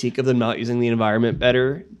my critique of them not using the environment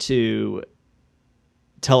better to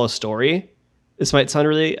tell a story, this might sound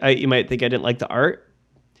really, you might think I didn't like the art.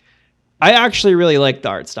 I actually really like the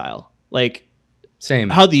art style. Like Same.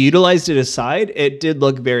 how they utilized it aside, it did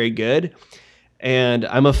look very good. And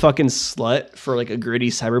I'm a fucking slut for like a gritty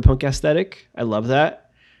cyberpunk aesthetic. I love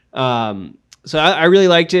that. So I really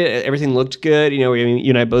liked it. Everything looked good. You know, you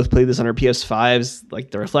and I both played this on our PS5s.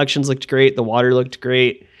 Like the reflections looked great. The water looked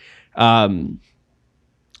great.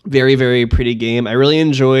 Very, very pretty game. I really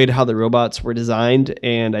enjoyed how the robots were designed,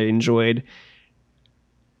 and I enjoyed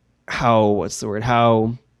how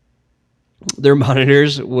their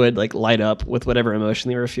monitors would like light up with whatever emotion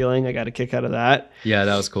they were feeling. I got a kick out of that. Yeah,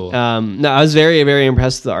 that was cool. No, I was very, very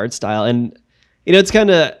impressed with the art style. And, you know, it's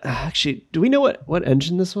kind of actually, do we know what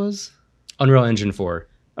engine this was? Unreal Engine 4.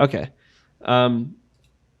 Okay.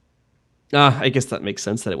 I guess that makes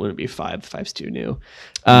sense that it wouldn't be 5. 5's too new.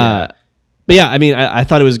 Yeah. But yeah, I mean, I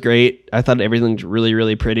thought it was great. I thought everything was really,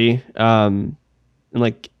 really pretty, and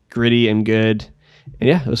like gritty and good. And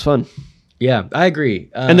yeah, it was fun. Yeah, I agree.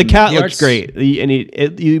 And the cat looked art's- great.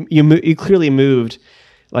 You clearly moved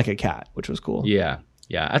like a cat, which was cool. Yeah.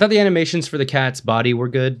 I thought the animations for the cat's body were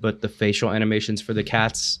good, but the facial animations for the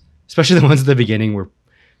cats, especially the ones at the beginning, were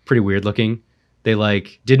pretty weird looking. They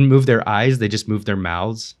like didn't move their eyes; they just moved their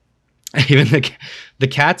mouths. Even the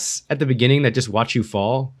cats at the beginning that just watch you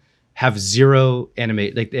fall have zero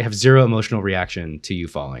they have zero emotional reaction to you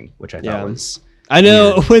falling, which I thought Yeah. was I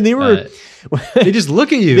know weird. when they were, they just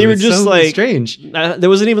look at you. They were It's just so like strange. there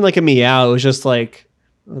wasn't even like a meow. It was just like,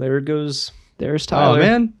 oh, there's Tyler. Oh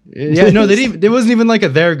man, yeah, no, they didn't. There wasn't even like a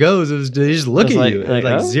there goes. It was they just look It was at like- you. It like,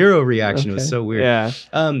 was like oh? zero reaction. It was Okay. so weird. Yeah.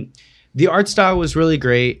 The art style was really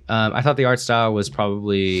great. I thought the art style was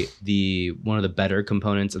probably one of the better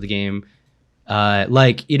components of the game.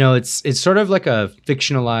 Like, you know, it's sort of like a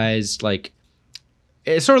fictionalized, like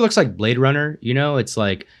it sort of looks like Blade Runner. You know, it's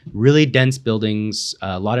like really dense buildings,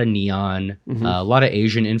 a lot of neon, a lot of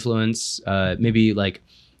Asian influence. Maybe like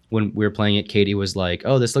when we were playing it, Katie was like,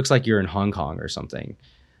 "Oh, this looks like you're in Hong Kong or something,"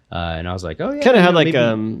 and I was like, "Oh yeah." Kind of you had know, like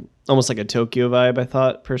maybe- almost like a Tokyo vibe. I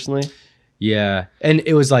thought personally. yeah, and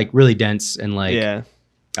it was like really dense and like Yeah.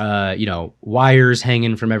 you know, wires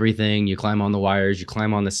hanging from everything. You climb on the wires, you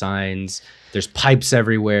climb on the signs. There's pipes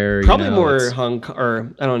everywhere. Probably you know, more it's- Hong Kong,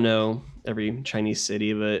 or I don't know every Chinese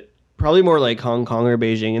city, but probably more like Hong Kong or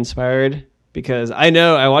Beijing inspired. Because I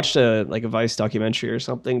know I watched a Vice documentary or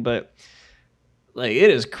something, but like it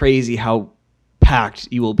is crazy how packed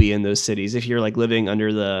you will be in those cities if you're like living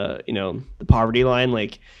under the the poverty line.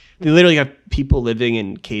 Like they literally have people living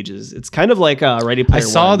in cages. It's kind of like Ready Player I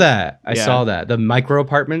saw One. that. I Yeah. saw that. The micro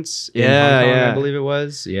apartments in Yeah, Hong Kong, yeah. I believe it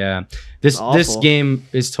was. Yeah. This awful. game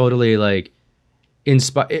is totally like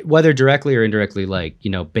whether directly or indirectly, like,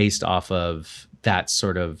 you know, based off of that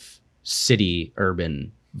sort of city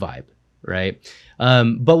urban vibe, right?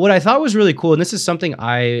 But what I thought was really cool, and this is something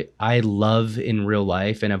I love in real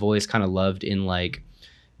life, and I've always kind of loved in like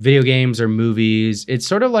video games or movies. It's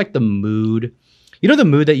sort of like the mood, you know, the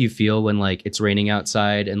mood that you feel when like it's raining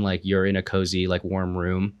outside and like you're in a cozy like warm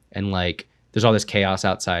room and like there's all this chaos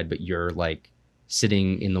outside, but you're like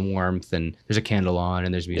sitting in the warmth and there's a candle on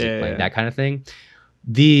and there's music Yeah, playing, yeah. that kind of thing.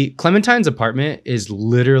 The Clementine's apartment is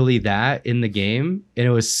literally that in the game, and it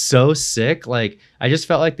was so sick. Like I just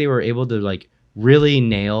felt like they were able to like really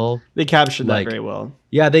nail. They captured that Like- very well.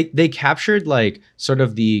 Yeah, they captured like sort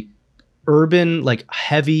of the urban, like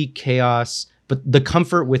heavy chaos, but the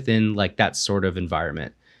comfort within like that sort of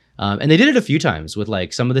environment. And they did it a few times with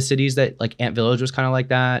like some of the cities that like Ant Village was kind of like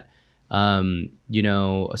that. You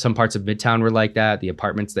know, some parts of Midtown were like that, the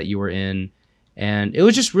apartments that you were in. And it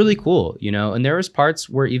was just really cool, you know, and there was parts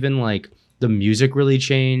where even like the music really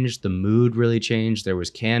changed, the mood really changed. There was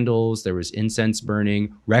candles, there was incense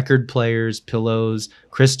burning, record players, pillows,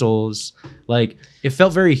 crystals. Like it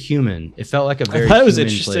felt very human. It felt like a very I thought it was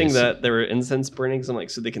human interesting place. that there were incense burnings. I'm like,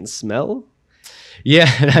 so they can smell? Yeah,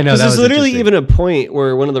 I know. Because That there's was literally interesting. even a point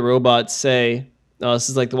where one of the robots say, "Oh, this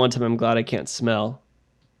is like the one time I'm glad I can't smell."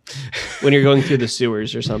 When you're going through the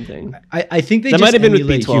sewers or something. I think they That just might have been with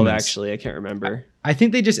emulate B12 humans. actually. I can't remember. I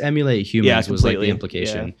think they just emulate humans Yeah, was like the completely.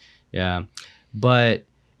 implication. Yeah. But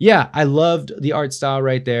yeah, I loved the art style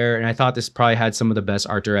right there. And I thought this probably had some of the best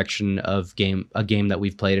art direction of a game that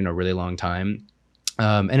we've played in a really long time.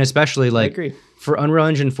 And especially I like agree. for Unreal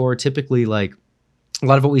Engine 4, typically like a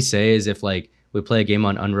lot of what we say is if like we play a game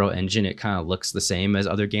on Unreal Engine, it kind of looks the same as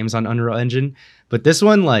other games on Unreal Engine. But this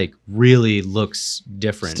one like really looks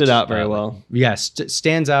different. Stood out very well. Yeah,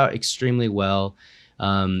 stands out extremely well.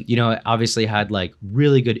 You know, it obviously had like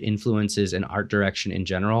really good influences in art direction in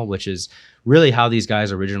general, which is really how these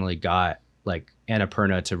guys originally got like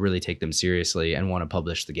Annapurna to really take them seriously and want to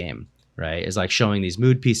publish the game, right? Is like showing these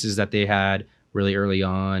mood pieces that they had really early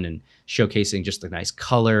on and showcasing just the nice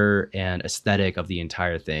color and aesthetic of the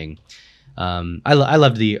entire thing. I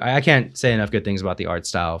loved I can't say enough good things about the art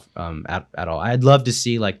style at all. I'd love to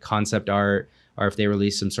see like concept art, or if they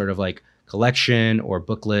release some sort of like collection or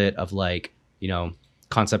booklet of like, you know,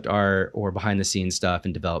 concept art or behind the scenes stuff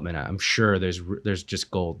and development. I'm sure there's just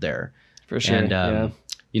gold there. For sure. And, yeah.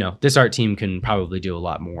 you know, this art team can probably do a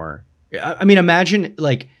lot more. I mean, imagine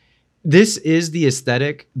like this is the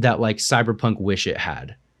aesthetic that like Cyberpunk wish it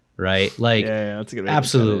had, right? Like, Yeah, that's a good way to describe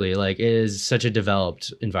absolutely. Like it is such a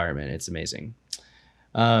developed environment. It's amazing.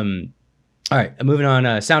 All right. Moving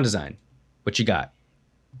on. Sound design. What you got?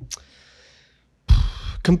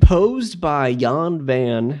 Composed by Jan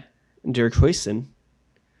van der Kuysen.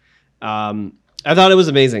 I thought it was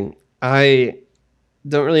amazing. I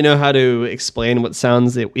don't really know how to explain what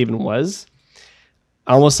sounds it even was.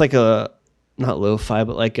 Almost like a, not lo-fi,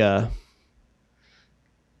 but like a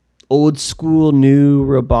old school, new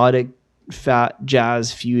robotic fat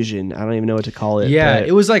jazz fusion. I don't even know what to call it. Yeah, but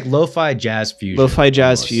it was like lo-fi jazz fusion. lo-fi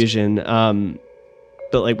jazz almost. fusion.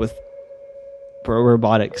 But like with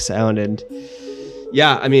robotic sound. And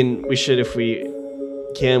yeah, I mean, we should, if we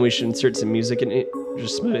can, we should insert some music in it.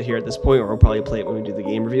 Just move it here at this point, or we'll probably play it when we do the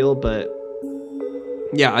game reveal. But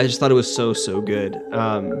yeah, I just thought it was so good.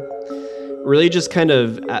 Really just kind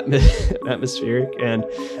of atmospheric. And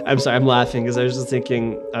I'm sorry, I'm laughing because I was just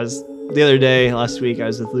thinking, the other day, last week, I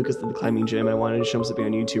was with Lucas at the climbing gym. I wanted to show him something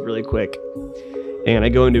on YouTube really quick. And I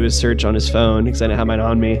go into his search on his phone because I didn't have mine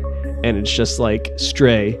on me. And it's just like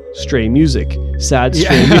stray music, sad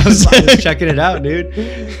stray Yeah, I was music. checking it out, dude.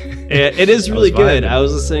 It is really good. vibing. I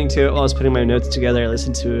was listening to it while I was putting my notes together. I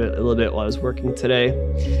listened to it a little bit while I was working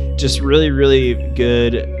today. Just really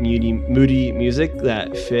good, moody music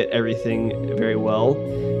that fit everything very well.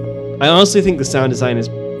 I honestly think the sound design is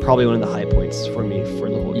probably one of the high points for me for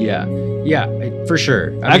the whole game. Yeah, for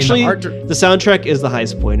sure. Actually, I mean, the soundtrack is the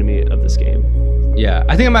highest point to me of this game. yeah,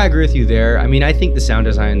 I think I might agree with you there. I mean, I think the sound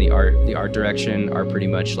design and the art direction are pretty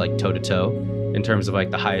much like toe to toe in terms of like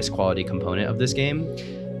the highest quality component of this game.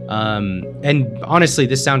 And honestly,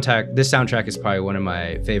 this soundtrack is probably one of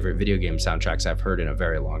my favorite video game soundtracks I've heard in a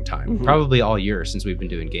very long time. Mhm. Probably all year since we've been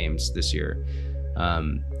doing games this year.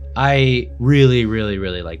 I really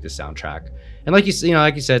like this soundtrack. And like you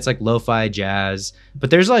said, it's like lo-fi jazz, but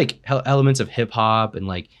there's like elements of hip hop and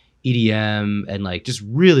like EDM and like just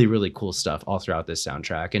really cool stuff all throughout this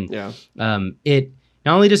soundtrack. And Yeah. it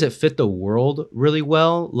not only does it fit the world really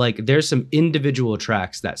well, like there's some individual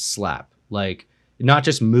tracks that slap, like not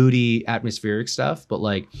just moody atmospheric stuff, but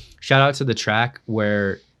like shout out to the track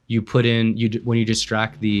where you put in when you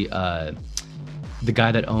distract the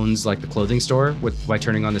guy that owns like the clothing store by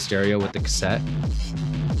turning on the stereo with the cassette.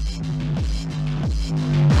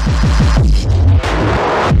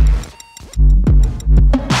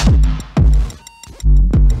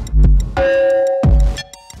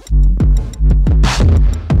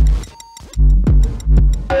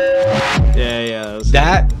 Yeah.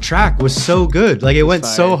 That track was so good. Like it went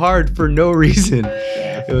so fire. hard for no reason.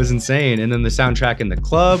 Yeah. It was insane. And then the soundtrack in the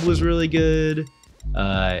club was really good.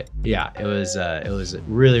 Yeah, it was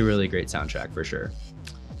really great soundtrack for sure.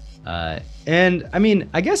 And I mean,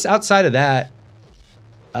 I guess outside of that,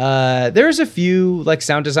 There's a few like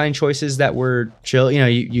sound design choices that were chill. You know,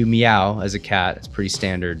 you meow as a cat. It's pretty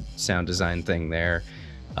standard sound design thing there.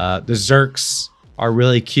 The Zerks are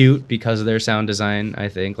really cute because of their sound design. I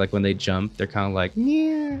think like when they jump, they're kind of like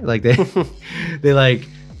yeah, like they they like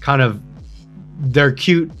kind of their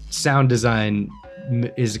cute sound design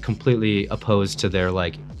is completely opposed to their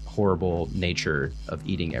like horrible nature of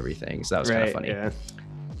eating everything. So that was kind of funny.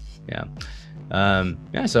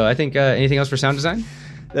 Yeah. So I think anything else for sound design?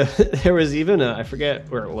 There was even I forget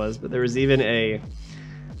where it was, but there was even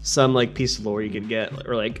some like piece of lore you could get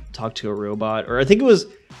or like talk to a robot, or I think it was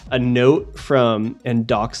a note from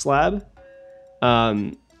Doc's lab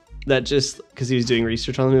that just because he was doing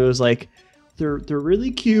research on them, it was like they're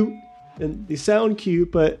really cute and they sound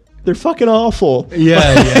cute, but they're fucking awful.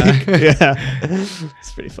 Yeah.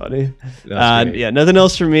 It's pretty funny. Yeah, nothing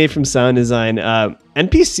else for me from sound design.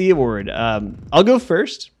 NPC award. I'll go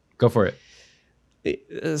first. Go for it. This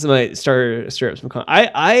is my stir up some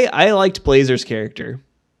I liked Blazer's character.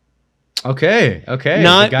 Okay.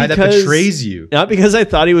 Not the guy that betrays you. Not because I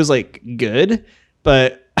thought he was like good,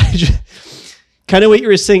 but I just kind of what you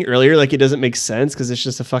were saying earlier, like it doesn't make sense because it's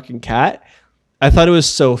just a fucking cat. I thought it was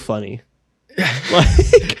so funny.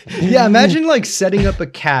 Yeah, imagine like setting up a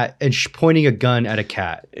cat and pointing a gun at a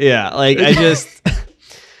cat. Yeah, like I just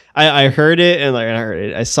I heard it and like I heard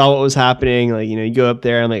it. I saw what was happening. Like, you know, you go up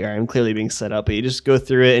there, I'm like, all right, I'm clearly being set up, but you just go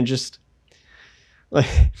through it and just like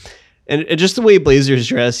and just the way Blazer's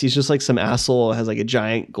dressed, he's just like some asshole has like a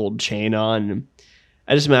giant gold chain on.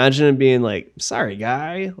 I just imagine him being like, sorry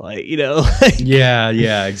guy, like, you know, like,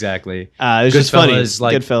 yeah, exactly. It was just funny.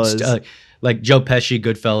 Like Goodfellas. Like Joe Pesci,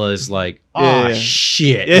 Goodfellas, like,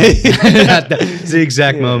 shit. Yeah. That's the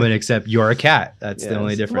exact moment, except you're a cat. That's the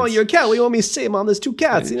only difference. Well, you're a cat. What do you want me to say, Mom? There's two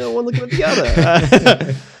cats. You know, one looking at the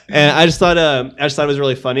other. And I just thought it was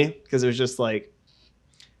really funny because it was just like,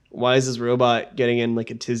 why is this robot getting in like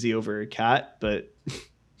a tizzy over a cat? But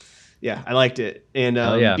yeah, I liked it. And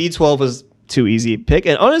B12 was too easy to pick.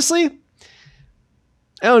 And honestly,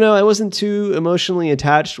 I don't know. I wasn't too emotionally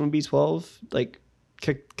attached when B12 like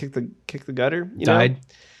kick the gutter. You died. Know?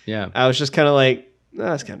 Yeah. I was just kind of like,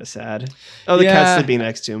 that's kind of sad. Oh, the cat's sleeping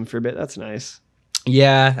next to him for a bit. That's nice.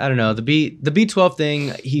 Yeah, I don't know. The B12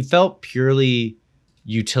 thing, he felt purely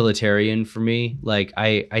utilitarian for me. Like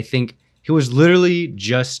I think he was literally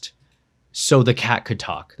just so the cat could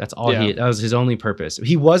talk. That's all that was his only purpose.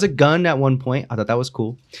 He was a gun at one point. I thought that was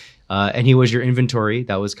cool. And he was your inventory.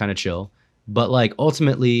 That was kind of chill. But like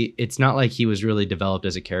ultimately, it's not like he was really developed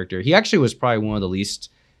as a character. He actually was probably one of the least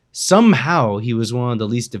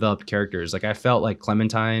developed characters. Like I felt like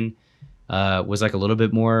Clementine was like a little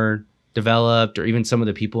bit more developed, or even some of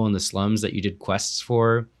the people in the slums that you did quests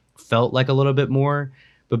for felt like a little bit more.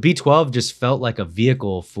 But B12 just felt like a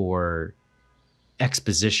vehicle for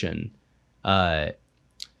exposition. I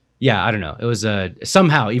don't know. It was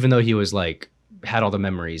somehow, even though he was like had all the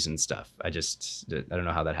memories and stuff, I don't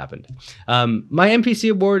know how that happened. My NPC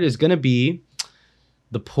award is gonna be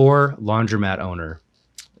the poor laundromat owner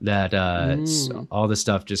that all the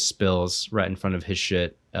stuff just spills right in front of his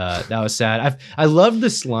shit. That was sad. I love the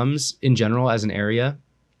slums in general as an area.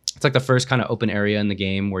 It's like the first kind of open area in the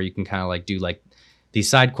game where you can kind of like do like these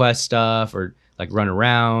side quest stuff or like run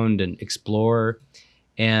around and explore.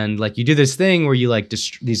 And like you do this thing where you like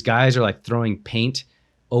these guys are like throwing paint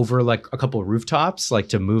over like a couple of rooftops, like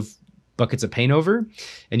to move buckets of paint over,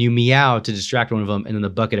 and you meow to distract one of them, and then the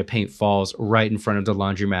bucket of paint falls right in front of the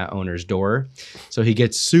laundromat owner's door. So he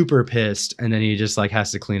gets super pissed, and then he just like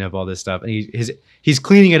has to clean up all this stuff, and he's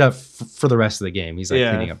cleaning it up for the rest of the game. He's like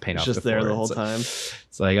cleaning up paint off the floor. Just there the whole time.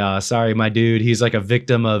 It's like, sorry, my dude. He's like a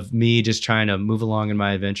victim of me just trying to move along in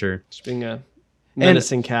my adventure. Just being a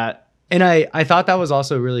menacing cat. And I thought that was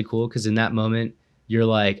also really cool because in that moment, you're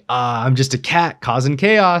like, I'm just a cat causing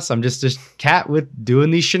chaos. I'm just a cat with doing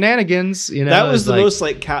these shenanigans. You know, that was the most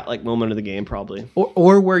like cat like moment of the game, probably.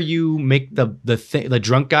 Or where you make the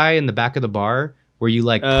drunk guy in the back of the bar, where you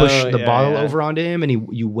like push the bottle over onto him and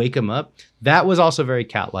you wake him up. That was also very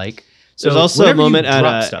cat like. So there's also a moment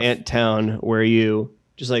at Ant Town where you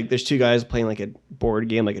just like there's two guys playing like a board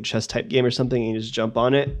game, like a chess type game or something, and you just jump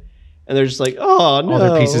on it, and they're just like, oh no, all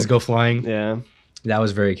their pieces go flying. Yeah. That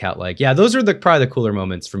was very cat-like. Yeah, those are probably the cooler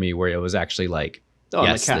moments for me where it was actually like,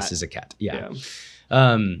 yes, this is a cat. Yeah.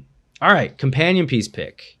 All right, companion piece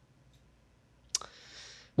pick.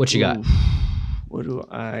 What you got? What do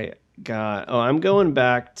I got? Oh, I'm going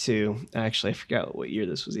back to. Actually, I forgot what year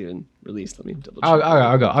this was even released. Let me double check.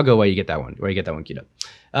 I'll go while you get that one. While you get that one queued up.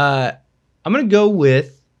 I'm gonna go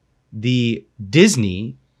with the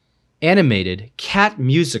Disney animated cat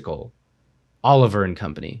musical, Oliver and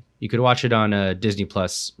Company. You could watch it on Disney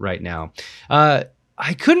Plus right now.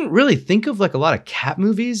 I couldn't really think of like a lot of cat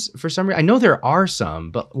movies for some reason. I know there are some,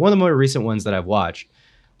 but one of the more recent ones that I've watched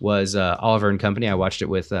was Oliver and Company. I watched it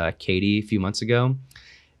with Katie a few months ago,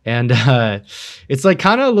 and it's like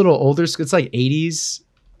kind of a little older. It's like 80s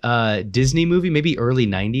Disney movie, maybe early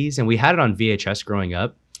 90s, and we had it on VHS growing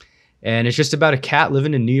up. And it's just about a cat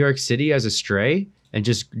living in New York City as a stray, and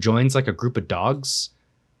just joins like a group of dogs,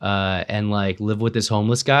 and like live with this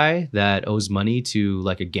homeless guy that owes money to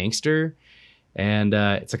like a gangster. And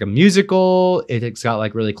it's like a musical. It's got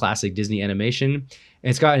like really classic Disney animation. And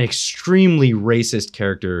it's got an extremely racist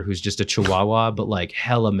character who's just a Chihuahua, but like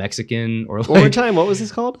hella Mexican. Or like, one more time, what was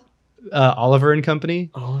this called? Oliver and Company.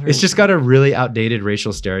 It's just got a really outdated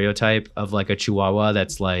racial stereotype of like a Chihuahua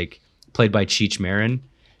that's like played by Cheech Marin.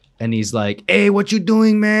 And he's like, "Hey, what you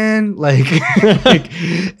doing, man? Like,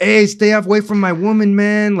 hey, stay away from my woman,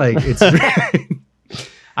 man." Like, it's.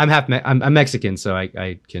 I'm Mexican, so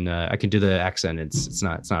I can do the accent. It's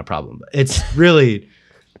not a problem. But it's really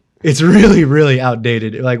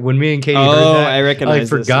outdated. Like when me and Katie heard that, I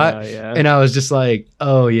recognize. I forgot, this now, yeah. and I was just like,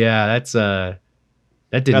 "Oh yeah, that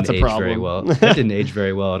didn't age very well. That didn't age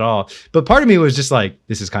very well at all." But part of me was just like,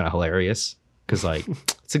 "This is kind of hilarious," because like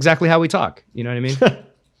it's exactly how we talk. You know what I mean?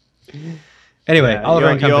 Anyway, Yeah, Oliver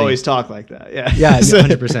and Company. You always talk like that. Yeah. Yeah,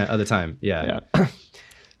 100% of the time. Yeah.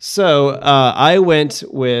 So I went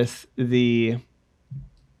with the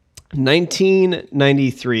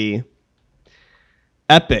 1993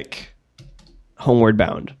 epic Homeward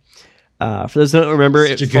Bound. For those that don't remember,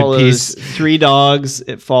 Such a it good follows piece. 3 dogs.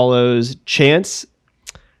 It follows Chance,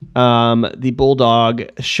 the bulldog,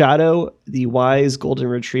 Shadow, the wise golden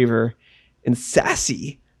retriever, and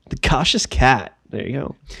Sassy, the cautious cat. There you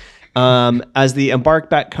go. As they embark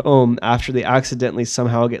back home after they accidentally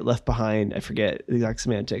somehow get left behind, I forget the exact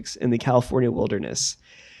semantics, in the California wilderness.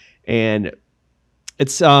 And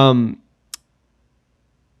it's real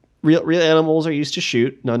animals are used to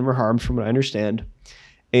shoot. None were harmed from what I understand.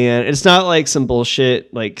 And it's not like some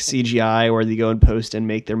bullshit like CGI where they go and post and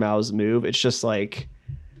make their mouths move. It's just like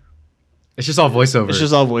It's just all voiceover. it's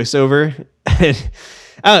just all voiceover.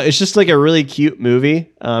 It's just like a really cute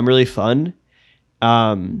movie. Really fun.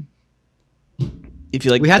 If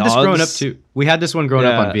you like, we had dogs, this growing up too. We had this one growing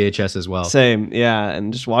up Yeah. on VHS as well. Same, yeah,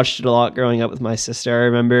 and just watched it a lot growing up with my sister. I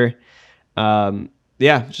remember.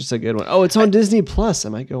 Yeah, it's just a good one. Oh, it's on Disney Plus. I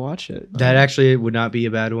might go watch it. That actually would not be a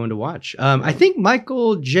bad one to watch. I think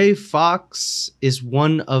Michael J. Fox is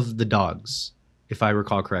one of the dogs, if I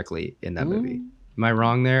recall correctly, in that movie. Am I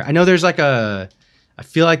wrong there? I know there's like I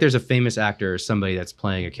feel like there's a famous actor or somebody that's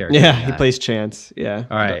playing a character. Yeah, in he that. plays Chance. Yeah.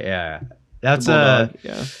 All right, yeah. That's Bulldog,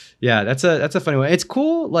 yeah. yeah, that's a funny one. It's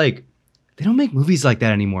cool. Like they don't make movies like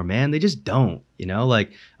that anymore, man. They just don't. You know,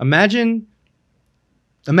 like imagine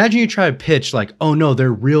you try to pitch like, oh no,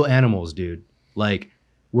 they're real animals, dude. Like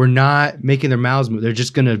we're not making their mouths move. They're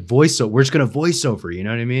just gonna voice. We're just gonna voice over. You know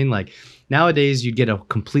what I mean? Like nowadays, you'd get a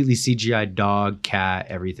completely CGI dog, cat,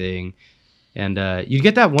 everything, and you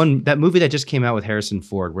get that movie that just came out with Harrison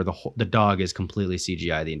Ford, where the dog is completely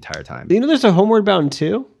CGI the entire time. You know, there's a Homeward Bound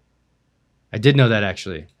 2? I did know that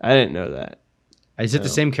actually. I didn't know that. Is it the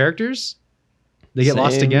same characters? They get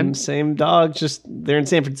lost again? Same dog, just they're in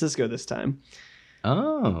San Francisco this time.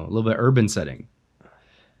 Oh, a little bit urban setting.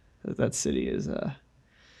 That city is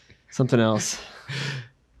something else.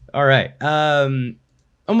 All right.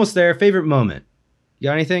 Almost there. Favorite moment. You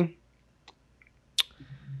got anything?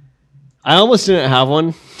 I almost didn't have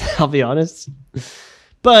one, I'll be honest.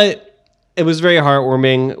 But it was very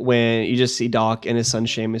heartwarming when you just see Doc and his son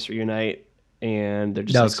Seamus reunite, and they're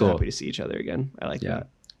just That like, was so cool. happy to see each other again. I like that.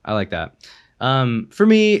 I like that. For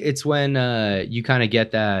me, it's when you kind of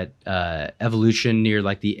get that evolution near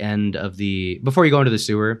like the end of before you go into the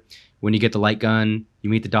sewer, when you get the light gun,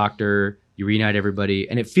 you meet the doctor, you reunite everybody,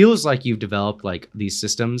 and it feels like you've developed like these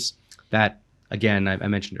systems that, again, I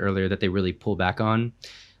mentioned earlier that they really pull back on.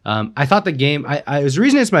 I thought the game, the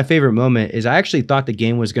reason it's my favorite moment is I actually thought the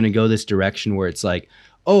game was going to go this direction where it's like,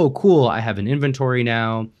 oh, cool, I have an inventory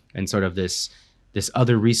now and sort of this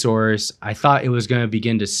other resource. I thought it was going to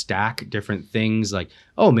begin to stack different things like,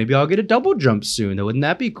 oh, maybe I'll get a double jump soon. Wouldn't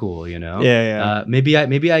that be cool, you know? Yeah. Maybe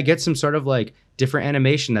I get some sort of like different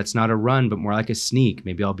animation that's not a run, but more like a sneak.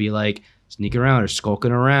 Maybe I'll be like sneaking around or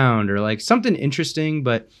skulking around or like something interesting,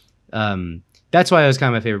 but that's why it was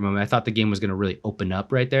kind of my favorite moment. I thought the game was going to really open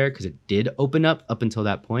up right there because it did open up until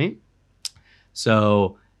that point.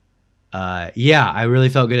 So, yeah, I really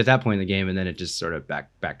felt good at that point in the game, and then it just sort of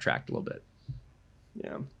backtracked a little bit.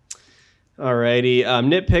 Yeah. Alrighty.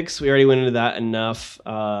 Nitpicks, we already went into that enough.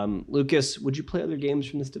 Lucas, would you play other games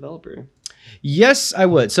from this developer? Yes, I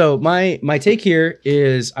would. So my take here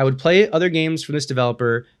is I would play other games from this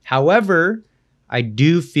developer. However, I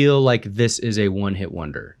do feel like this is a one-hit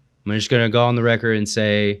wonder. I'm just gonna go on the record and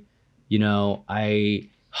say, I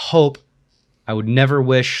hope I would never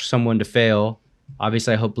wish someone to fail.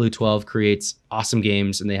 Obviously, I hope Blue 12 creates awesome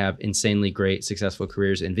games and they have insanely great, successful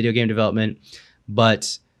careers in video game development.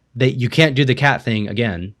 But you can't do the cat thing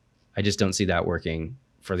again. I just don't see that working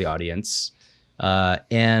for the audience.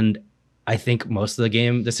 And I think most of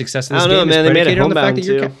the success of this game is predicated on the fact that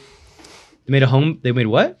you're They made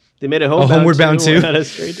what? They made a Homeward Bound 2.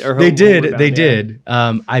 They did.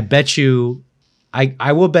 Yeah. I bet you,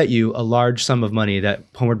 I will bet you a large sum of money that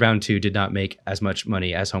Homeward Bound 2 did not make as much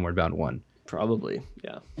money as Homeward Bound 1. Probably,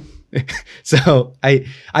 yeah. So I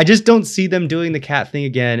just don't see them doing the cat thing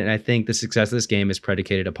again, and I think the success of this game is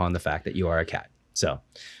predicated upon the fact that you are a cat. So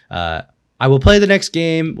I will play the next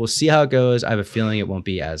game. We'll see how it goes. I have a feeling it won't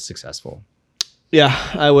be as successful. Yeah,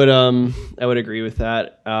 I would agree with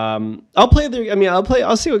that.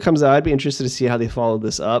 I'll see what comes out. I'd be interested to see how they follow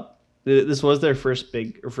this up. This was their first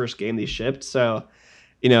game they shipped, so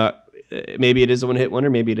maybe it is a one-hit wonder,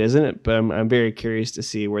 maybe it isn't. But I'm very curious to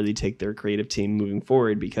see where they take their creative team moving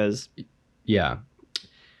forward, because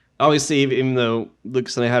obviously, even though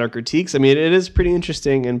Lucas and I had our critiques, it is pretty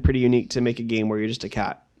interesting and pretty unique to make a game where you're just a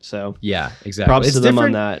cat. So yeah, exactly. Props to them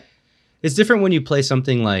on that. It's different when you play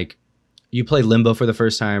something like you play Limbo for the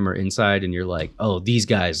first time or Inside, and you're like, oh, these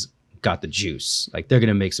guys got the juice. Like, they're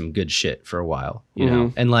gonna make some good shit for a while, you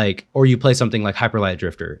know. And or you play something like Hyper Light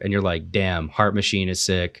Drifter, and you're like, damn, Heart Machine is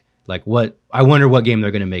sick. Like, I wonder what game they're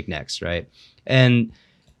gonna make next, right? And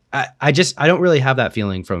I don't really have that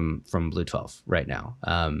feeling from Blue 12 right now.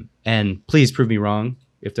 And please prove me wrong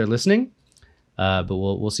if they're listening. But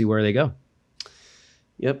we'll see where they go.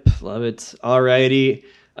 Yep, love it. Alrighty.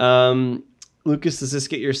 Lucas, does this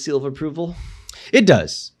get your seal of approval? It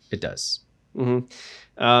does. Mm-hmm.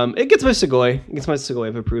 It gets my Segoy. It gets my Segoy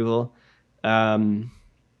of approval.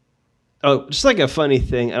 Just like a funny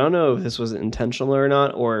thing. I don't know if this was intentional or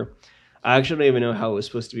not, or I actually don't even know how it was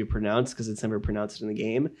supposed to be pronounced because it's never pronounced in the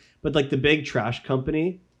game. But like the big trash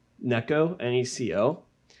company, Neco, N-E-C-O.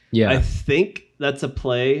 Yeah. I think that's a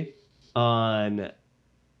play on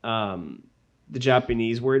the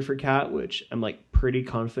Japanese word for cat, which I'm like pretty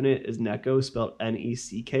confident is Neko, spelled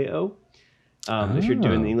Necko. If you're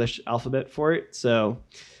doing the English alphabet for it. So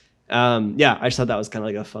I just thought that was kind of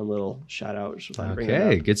like a fun little shout out.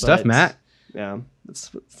 Okay, good stuff, Matt. Yeah,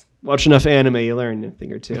 watch enough anime, you learn a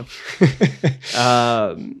thing or two.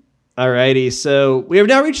 Alrighty, so we have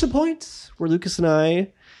now reached the point where Lucas and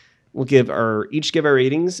I will each give our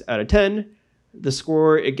ratings out of 10. The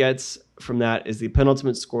score it gets from that is the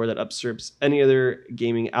penultimate score that usurps any other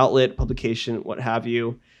gaming outlet, publication, what have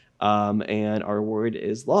you. And our word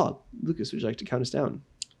is law. Lucas, would you like to count us down?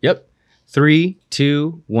 Yep. 3,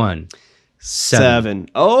 2, 1. 7.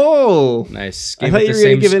 Oh, nice. I thought you were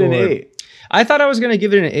going to give it an 8. I thought I was going to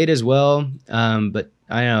give it an 8 as well. But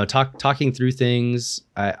I don't know, talking through things,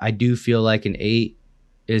 I do feel like an 8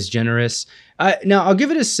 is generous. Now I'll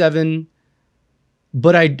give it a 7.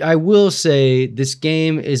 But I will say this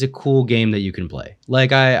game is a cool game that you can play.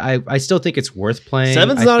 Like I still think it's worth playing.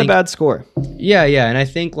 7's not a bad score. Yeah, and I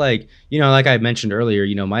think like I mentioned earlier,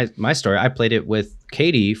 my story, I played it with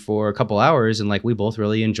Katie for a couple hours and like we both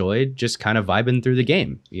really enjoyed just kind of vibing through the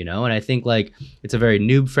game, and I think like it's a very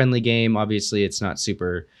noob friendly game. Obviously, it's not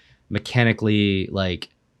super mechanically like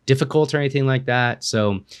difficult or anything like that.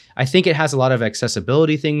 So I think it has a lot of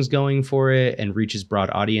accessibility things going for it and reaches broad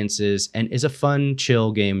audiences and is a fun,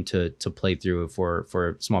 chill game to play through for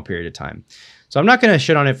a small period of time. So I'm not going to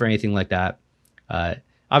shit on it for anything like that.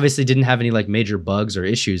 Obviously didn't have any like major bugs or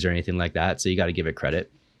issues or anything like that. So you got to give it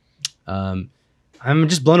credit. I'm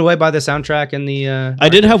just blown away by the soundtrack and the... I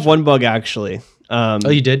did have one bug actually. Oh,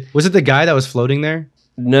 you did? Was it the guy that was floating there?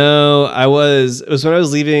 No, it was when I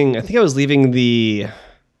was leaving. I think I was leaving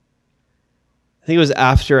I think it was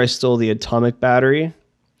after I stole the atomic battery.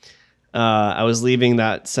 I was leaving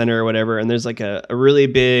that center or whatever, and there's like a really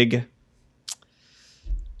big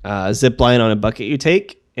zip line on a bucket you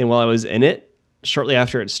take. And while I was in it, shortly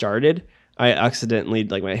after it started, I accidentally,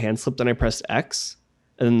 like my hand slipped and I pressed X,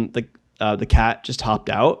 and the cat just hopped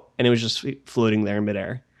out, and it was just floating there in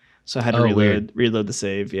midair. So I had to reload the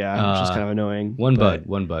save. Yeah, which is kind of annoying. One bug.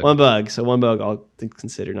 So one bug I'll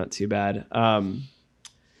consider not too bad.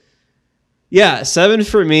 7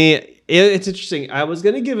 for me. It's interesting. I was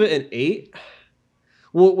going to give it an 8.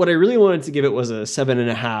 Well, what I really wanted to give it was a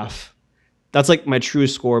 7.5. That's like my true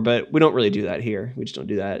score, but we don't really do that here. We just don't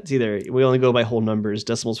do that. It's either we only go by whole numbers.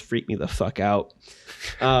 Decimals freak me the fuck out.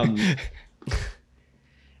 And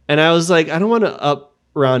And I was like, I don't want to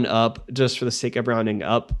round up just for the sake of rounding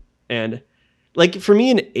up. And like for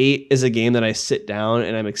me, an 8 is a game that I sit down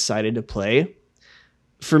and I'm excited to play.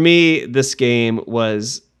 For me, this game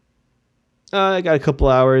was, I got a couple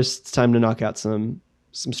hours. It's time to knock out some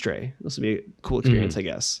Stray. This will be a cool experience, I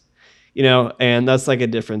guess. And that's like a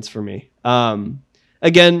difference for me.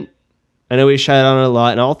 Again, I know we shied on it a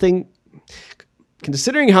lot, and I'll think,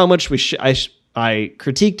 considering how much I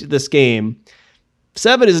critiqued this game,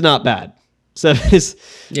 7 is not bad. 7 is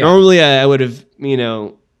normally I would have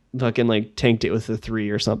fucking like tanked it with a 3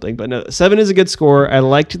 or something, but no, 7 is a good score. I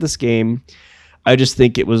liked this game. I just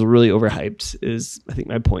think it was really overhyped is I think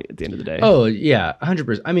my point at the end of the day. Oh yeah,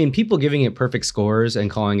 100%. I mean, people giving it perfect scores and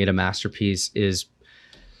calling it a masterpiece is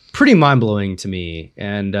pretty mind-blowing to me.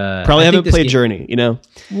 And probably haven't played Journey,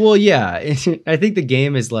 Well, yeah. I think the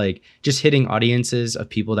game is like just hitting audiences of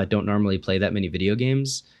people that don't normally play that many video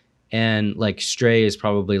games. And like Stray is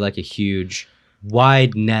probably like a huge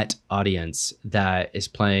wide net audience that is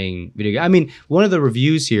playing video games. I mean, one of the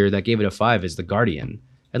reviews here that gave it a 5 is The Guardian.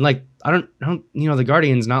 And like, I don't, The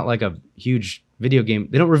Guardian's not like a huge video game.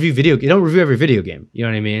 They don't review every video game. You know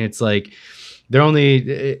what I mean? It's like,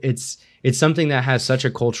 it's something that has such a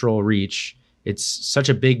cultural reach. It's such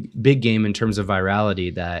a big game in terms of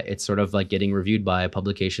virality that it's sort of like getting reviewed by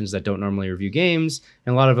publications that don't normally review games.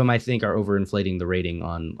 And a lot of them, I think, are overinflating the rating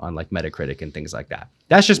on like Metacritic and things like that.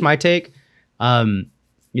 That's just my take. I've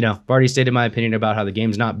already stated my opinion about how the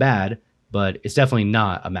game's not bad, but it's definitely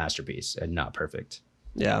not a masterpiece and not perfect.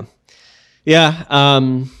 Yeah.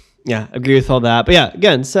 Agree with all that. But yeah,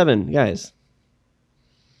 again, 7 guys.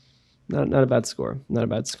 Not a bad score.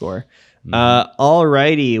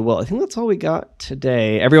 Alrighty. Well, I think that's all we got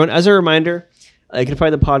today. Everyone, as a reminder, you can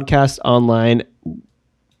find the podcast online.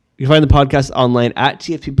 You can find the podcast online at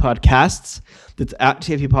TFP Podcasts. That's at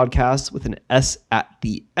TFP Podcasts with an S at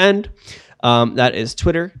the end. That is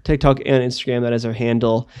Twitter, TikTok, and Instagram. That is our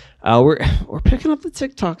handle. We're picking up the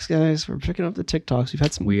TikToks, guys. We're picking up the TikToks. We've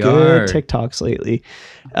had some good TikToks lately.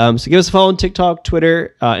 So give us a follow on TikTok,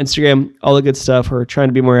 Twitter, Instagram, all the good stuff. We're trying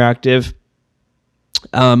to be more active.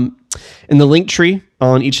 In the link tree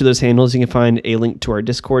on each of those handles, you can find a link to our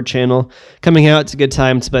Discord channel. Coming out, it's a good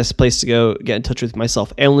time. It's the best place to go get in touch with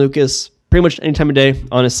myself and Lucas. Pretty much any time of day,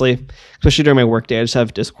 honestly. Especially during my work day, I just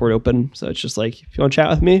have Discord open. So it's just like, if you want to chat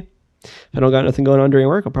with me, if I don't got nothing going on during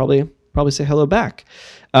work, I'll probably say hello back.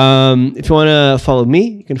 If you want to follow me,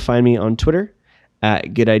 you can find me on Twitter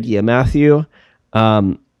at Good Idea Matthew.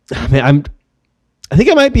 I think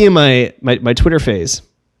I might be in my Twitter phase.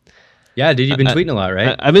 Yeah, dude, you've been tweeting a lot,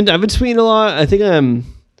 right? I've been tweeting a lot. I think I'm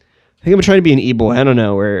trying to be an e-boy. I don't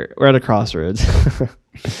know. We're at a crossroads.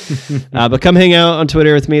 But come hang out on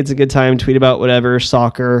Twitter with me. It's a good time. Tweet about whatever,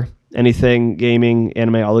 soccer, anything, gaming,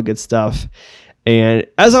 anime, all the good stuff. And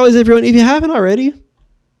as always, everyone, if you haven't already,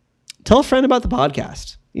 tell a friend about the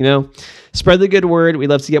podcast. Spread the good word. We'd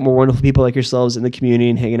love to get more wonderful people like yourselves in the community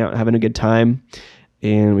and hanging out and having a good time.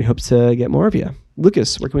 And we hope to get more of you.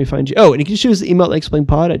 Lucas, where can we find you? Oh, and you can choose the email at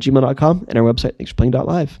explainpod@gmail.com and our website,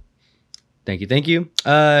 explain.live. Thank you.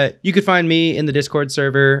 You could find me in the Discord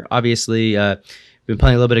server. Obviously, been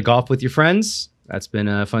playing a little bit of golf with your friends. That's been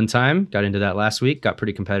a fun time. Got into that last week. Got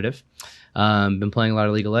pretty competitive. Been playing a lot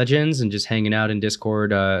of League of Legends and just hanging out in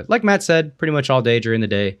Discord. Like Matt said, pretty much all day during the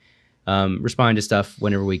day. Respond to stuff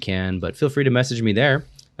whenever we can, but feel free to message me there.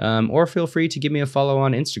 Or feel free to give me a follow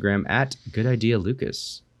on Instagram at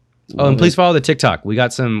GoodIdeaLucas. Oh, and please follow the TikTok. We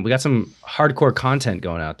got some hardcore content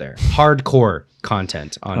going out there. Hardcore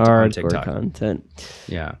content on TikTok. Content.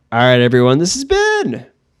 Yeah. All right, everyone. This has been.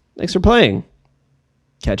 Thanks for playing.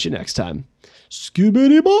 Catch you next time.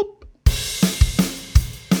 Skibbity bop.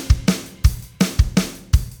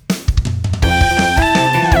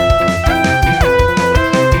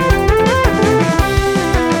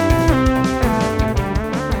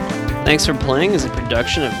 Thanks for Playing is a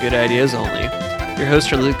production of Good Ideas Only. Your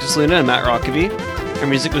hosts are Lucas Luna and Matt Rockaby. Our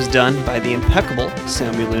music was done by the impeccable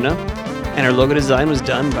Sammy Luna, and our logo design was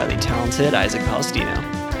done by the talented Isaac Palestino.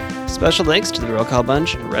 Special thanks to the Roll Call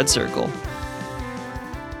Bunch and Red Circle.